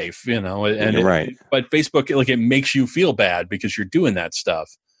just life, And but Facebook, like, it makes you feel bad because you're doing that stuff.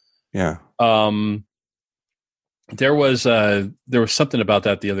 Yeah. There was something about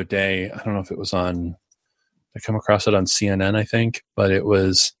that the other day. I don't know if it was I come across it on CNN, I think, but it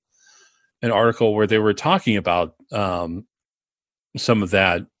was an article where they were talking about some of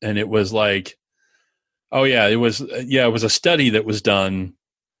that, and it was like, it was a study that was done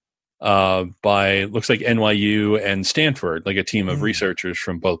by, looks like, NYU and Stanford, like a team of researchers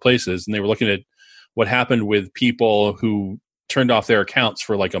from both places, and they were looking at what happened with people who turned off their accounts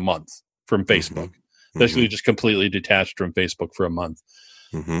for, like, a month from Facebook. Basically just completely detached from Facebook for a month.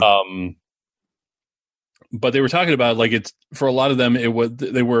 But they were talking about, like, it's, for a lot of them, they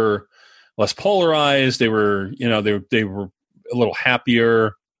were less polarized. They were, they were a little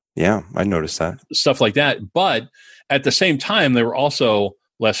happier. Yeah, I noticed that. Stuff like that. But at the same time, they were also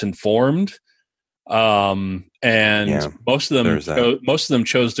less informed. And most of them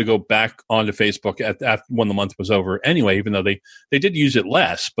chose to go back onto Facebook at when the month was over anyway, even though they did use it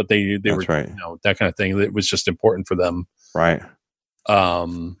less, but they were right. That kind of thing. It was just important for them. Right.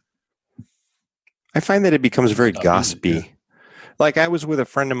 I find that it becomes very gossipy. Yeah. Like I was with a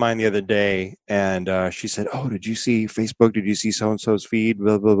friend of mine the other day, and she said, "Oh, did you see Facebook? Did you see so and so's feed?"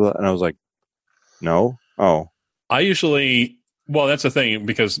 Blah blah blah. And I was like, "No." Oh, I usually, that's the thing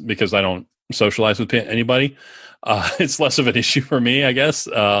because I don't socialize with anybody. It's less of an issue for me, I guess.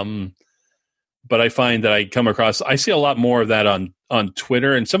 But I find that I see a lot more of that on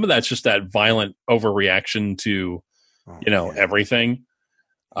Twitter, and some of that's just that violent overreaction to, everything.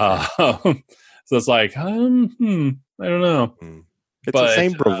 So it's like, I don't know. It's the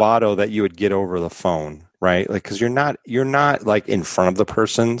same bravado that you would get over the phone, right? Like, because you're not like in front of the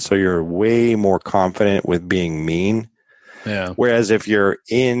person, so you're way more confident with being mean. Yeah. Whereas if you're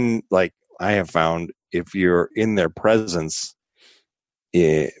in, like I have found, if you're in their presence,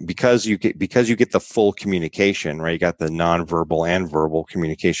 because you get the full communication, right? You got the nonverbal and verbal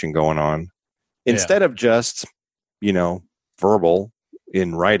communication going on, instead of just, verbal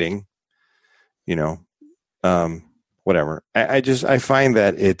in writing, whatever. I find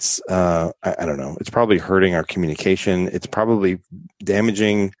that it's, I don't know, it's probably hurting our communication. It's probably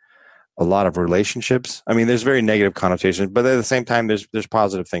damaging a lot of relationships. I mean, there's very negative connotations, but at the same time, there's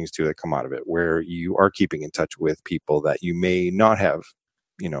positive things too that come out of it, where you are keeping in touch with people that you may not have,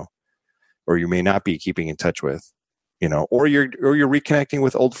 or you may not be keeping in touch with, or you're reconnecting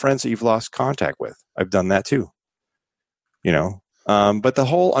with old friends that you've lost contact with. I've done that too, but the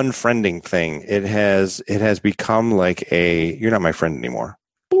whole unfriending thing, it has become like you're not my friend anymore.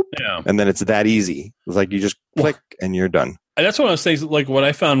 Boop. Yeah. And then it's that easy. It's like you just click and you're done. And that's one of those things. Like what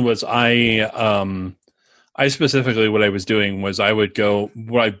I found was I specifically, what I was doing was I would go,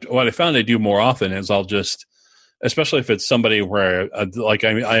 what I found I do more often is I'll just, especially if it's somebody where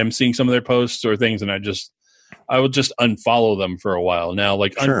I am seeing some of their posts or things, and I will just unfollow them for a while. Now,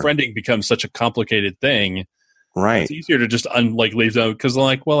 like unfriending becomes such a complicated thing. Right. It's easier to just leave them, because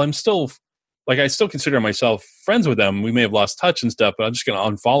I'm still I still consider myself friends with them. We may have lost touch and stuff, but I'm just going to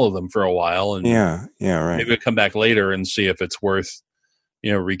unfollow them for a while, and right. Maybe I'll come back later and see if it's worth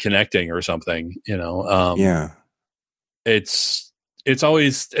reconnecting or something. It's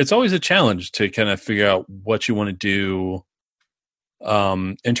always a challenge to kind of figure out what you want to do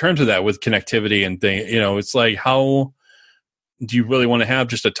in terms of that with connectivity and thing. It's like, how do you really want to have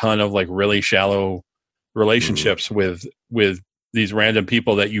just a ton of really shallow relationships with these random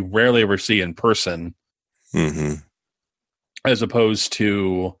people that you rarely ever see in person, as opposed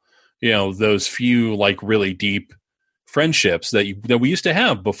to those few really deep friendships that we used to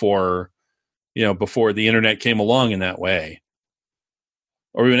have before the internet came along in that way,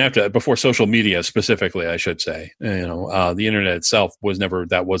 or even before social media specifically, I should say. The internet itself was never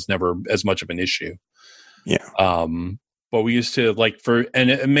as much of an issue. Yeah. But we used to and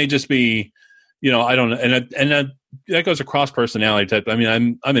it may just be, I don't know, and that goes across personality type. I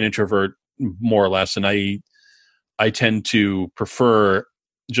mean, I'm an introvert more or less, and I tend to prefer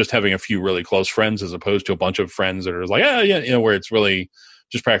just having a few really close friends as opposed to a bunch of friends that are like, where it's really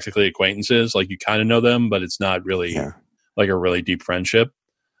just practically acquaintances. Like, you kind of know them, but it's not really like a really deep friendship.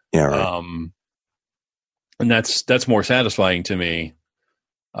 Yeah. Right. And that's more satisfying to me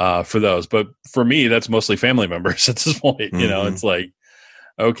for those. But for me, that's mostly family members at this point. It's like,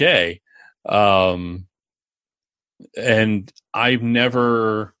 okay. And I've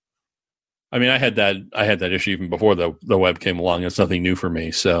never, I mean, I had that issue even before the web came along. It's nothing new for me.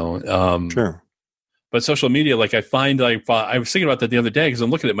 So, sure. But social media, I find, I was thinking about that the other day, because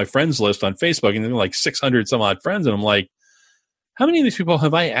I'm looking at my friends list on Facebook, and there are 600 some odd friends. And I'm like, how many of these people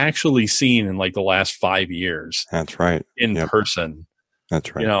have I actually seen in the last 5 years? That's right. In person.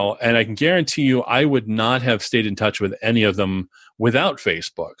 That's right. And I can guarantee you, I would not have stayed in touch with any of them without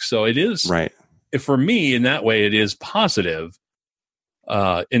Facebook. So it is right. For me, in that way, it is positive,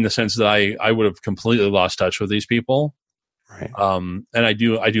 in the sense that I would have completely lost touch with these people. Right. And I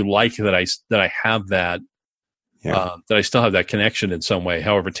do like that I have that, that I still have that connection in some way,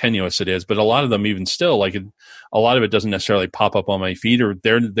 however tenuous it is. But a lot of them, even still, a lot of it doesn't necessarily pop up on my feed, or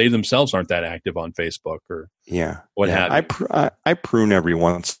they themselves aren't that active on Facebook or what have you. I prune every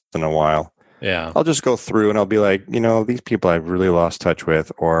once in a while. Yeah. I'll just go through and I'll be like, these people I've really lost touch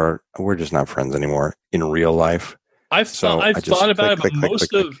with, or we're just not friends anymore in real life. I've thought about it, but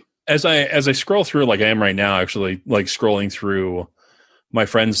most of as I scroll through, like I am right now, actually, scrolling through my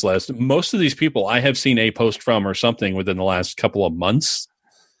friends list, most of these people I have seen a post from or something within the last couple of months.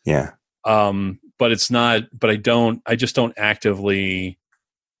 Yeah. But it's not. But I just don't actively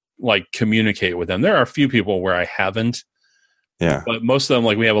like communicate with them. There are a few people where I haven't. Yeah. But most of them,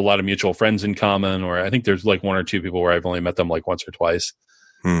 like, we have a lot of mutual friends in common, or I think there's like one or two people where I've only met them like once or twice.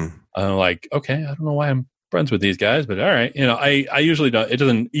 I'm like, okay, I don't know why I'm friends with these guys, but all right. I usually don't, it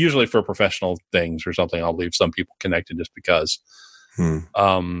doesn't, usually for professional things or something, I'll leave some people connected just because.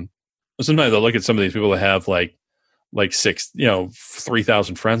 Sometimes I look at some of these people that have like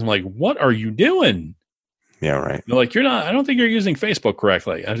 3,000 friends. I'm like, what are you doing? Yeah, right. They're like, I don't think you're using Facebook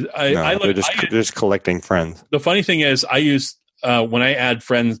correctly. They're just collecting friends. The funny thing is, I use, when I add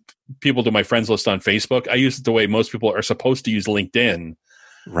people to my friends list on Facebook, I use it the way most people are supposed to use LinkedIn.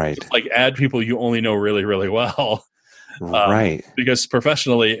 Right. Just like add people you only know really, really well. Right. Because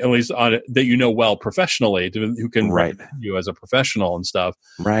professionally, at least on it, that well professionally, who can write you as a professional and stuff.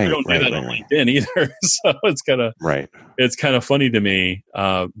 Right. We don't do that on LinkedIn either. So it's kind of It's kind of funny to me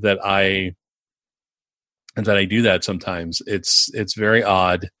that I do that sometimes. It's very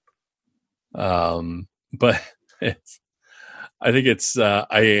odd, but I think it's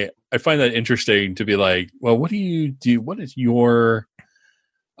I find that interesting to be like, well, what do you do? What is your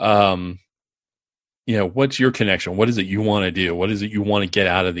what's your connection? What is it you want to do? What is it you want to get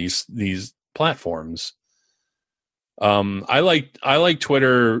out of these platforms? I like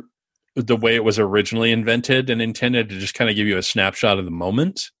Twitter the way it was originally invented and intended to just kind of give you a snapshot of the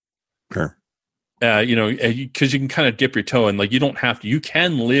moment. Sure. Because you can kind of dip your toe in. Like, you don't have to. You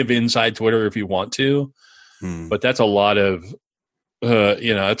can live inside Twitter if you want to, but that's a lot of,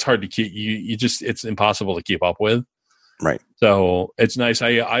 it's hard to keep. It's impossible to keep up with. Right. So it's nice.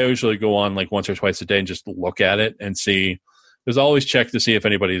 I usually go on like once or twice a day and just look at it and see. There's always check to see if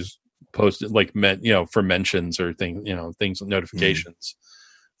anybody's posted for mentions or things, notifications.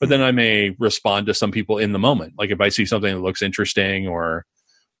 But then I may respond to some people in the moment. Like if I see something that looks interesting, or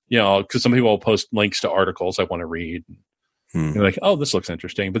because some people will post links to articles I want to read. You're like, oh, this looks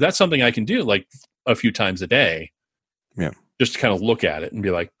interesting. But that's something I can do like a few times a day. Yeah. Just to kind of look at it and be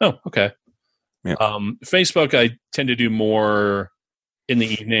like, oh, okay. Yeah. Facebook, I tend to do more in the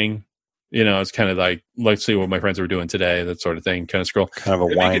evening. It's kind of like, let's see what my friends are doing today, that sort of thing. Kind of scroll. Kind of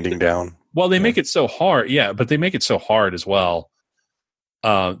a winding down. Well, they make it so hard. Yeah, but they make it so hard as well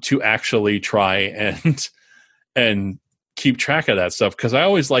to actually try and keep track of that stuff. Because I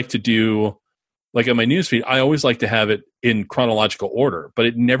always like to do, like on my newsfeed, I always like to have it in chronological order, but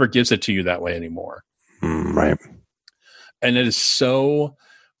it never gives it to you that way anymore. Right. And it is so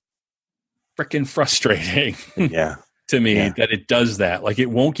freaking frustrating to me that it does that. Like, it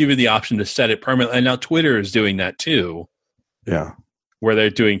won't give you the option to set it permanently. And now Twitter is doing that too. Yeah. Where they're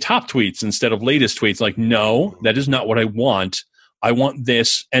doing top tweets instead of latest tweets. Like, no, that is not what I want. I want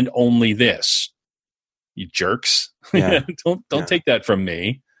this and only this. You jerks. Yeah. don't take that from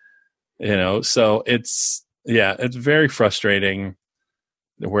me. So it's very frustrating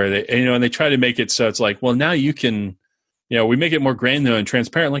where they, and they try to make it so it's like, well, now you can, we make it more granular and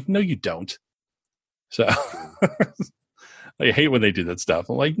transparent. Like, no, you don't. So I hate when they do that stuff.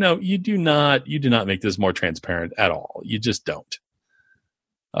 I'm like, no, you do not make this more transparent at all. You just don't.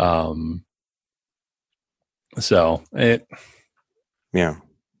 So it's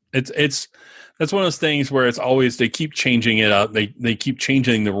that's one of those things where it's always, they keep changing it up. They keep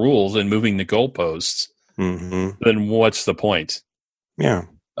changing the rules and moving the goalposts. Then what's the point? Yeah.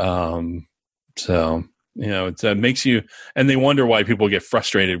 So, it makes you, and they wonder why people get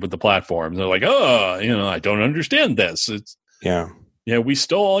frustrated with the platforms. They're like, oh, I don't understand this. It's we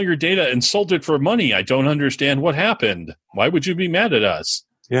stole all your data and sold it for money. I don't understand what happened. Why would you be mad at us?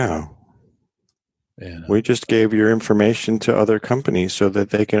 Yeah. We just gave your information to other companies so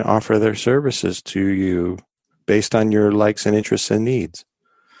that they can offer their services to you based on your likes and interests and needs.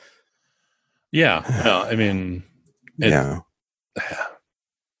 Yeah. I mean, I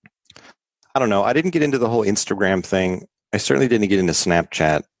don't know. I didn't get into the whole Instagram thing. I certainly didn't get into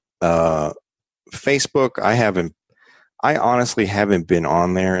Snapchat. Facebook, I honestly haven't been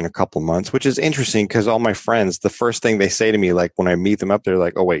on there in a couple months, which is interesting because all my friends, the first thing they say to me, like when I meet them up, they're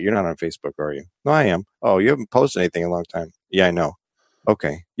like, oh, wait, you're not on Facebook, are you? No, I am. Oh, you haven't posted anything in a long time. Yeah, I know.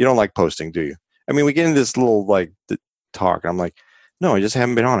 Okay. You don't like posting, do you? I mean, we get into this little talk. And I'm like, no, I just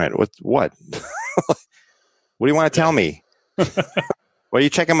haven't been on it. What? What do you want to tell me? Well, are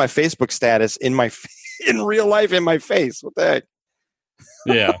you checking my Facebook status in real life in my face? What the heck?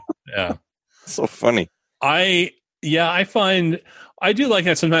 Yeah. So funny. I find I do like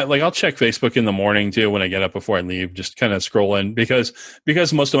that sometimes. Like, I'll check Facebook in the morning too when I get up before I leave, just kind of scroll in because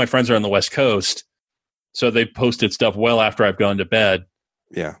most of my friends are on the West Coast, so they posted stuff well after I've gone to bed.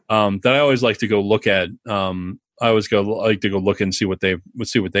 Yeah. That I always like to go look at. always like to go look and see what they've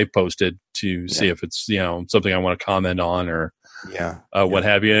posted to see if it's something I want to comment on or what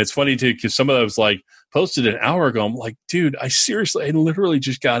have you. And it's funny too because some of those like posted an hour ago. I'm like, dude, I literally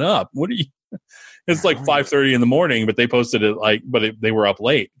just got up. What are you? It's like 5:30 in the morning, but they posted it they were up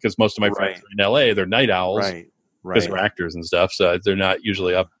late because most of my friends are in LA. They're night owls because they're actors and stuff, so they're not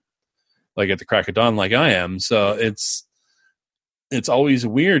usually up like at the crack of dawn like I am. So it's always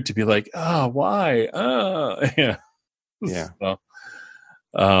weird to be like, oh, why? Yeah. So,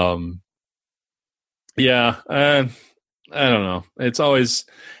 I don't know. It's always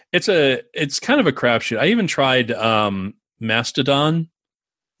it's kind of a crapshoot. I even tried Mastodon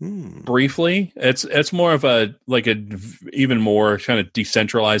briefly. It's more of a even more kind of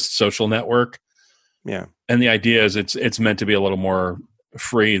decentralized social network. Yeah. And the idea is it's meant to be a little more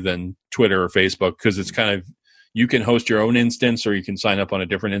free than Twitter or Facebook because it's kind of you can host your own instance or you can sign up on a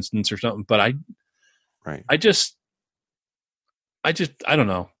different instance or something. But I don't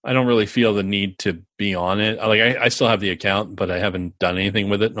know. I don't really feel the need to be on it. Like I still have the account, but I haven't done anything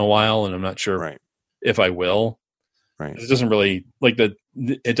with it in a while, and I'm not sure if I will. Right. It doesn't really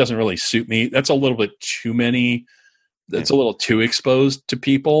it doesn't really suit me. That's a little bit too many. That's a little too exposed to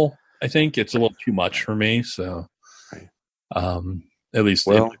people. I think it's a little too much for me. So, at least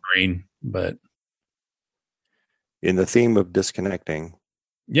in the brain, but in the theme of disconnecting,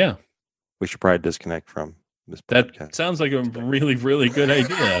 we should probably disconnect from this podcast. That sounds like a really, really good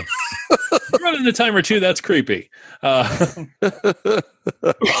idea. Running the timer too. That's creepy.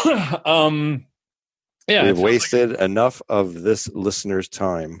 We've wasted enough of this listener's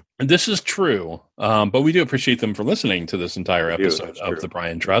time. And this is true. But we do appreciate them for listening to this entire episode of the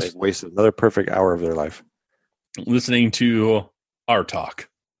Brian Trust. They've wasted another perfect hour of their life. Listening to our talk.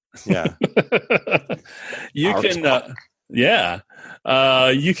 Yeah. You can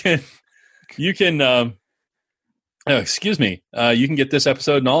get this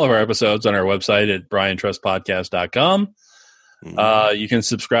episode and all of our episodes on our website at briantrustpodcast.com. You can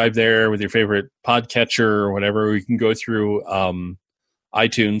subscribe there with your favorite podcatcher or whatever. You can go through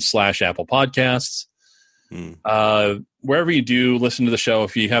iTunes / Apple Podcasts. Wherever you do listen to the show,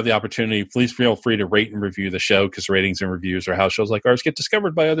 if you have the opportunity, please feel free to rate and review the show because ratings and reviews are how shows like ours get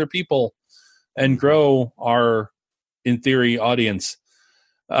discovered by other people and grow our, in theory, audience.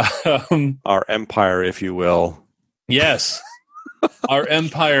 Our empire, if you will. Yes. Our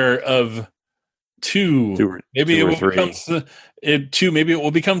empire of two. Maybe it will become two. Maybe it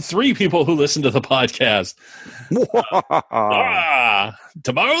will become three people who listen to the podcast.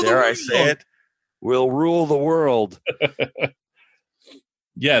 Tomorrow, dare I say it, we'll rule the world.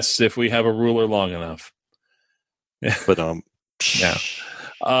 Yes, if we have a ruler long enough. But yeah.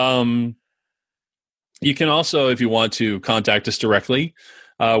 You can also, if you want to contact us directly,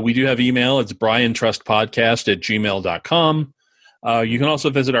 we do have email. It's briantrustpodcast@gmail.com. You can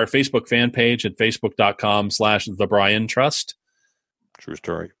also visit our Facebook fan page at facebook.com/thebriantrust. True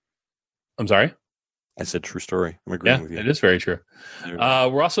story. I'm sorry? I said true story. I'm agreeing with you. It is very true.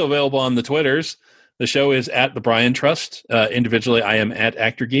 We're also available on the Twitters. The show is at The Brian Trust. Individually, I am at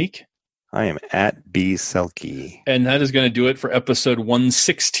Actor Geek. I am at B. Selke. And that is going to do it for episode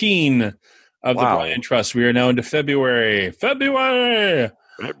 116 of The Brian Trust. We are now into February. February!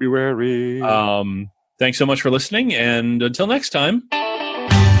 Thanks so much for listening, and until next time.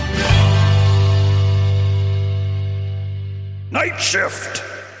 Night shift!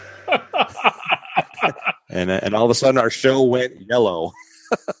 and all of a sudden our show went yellow.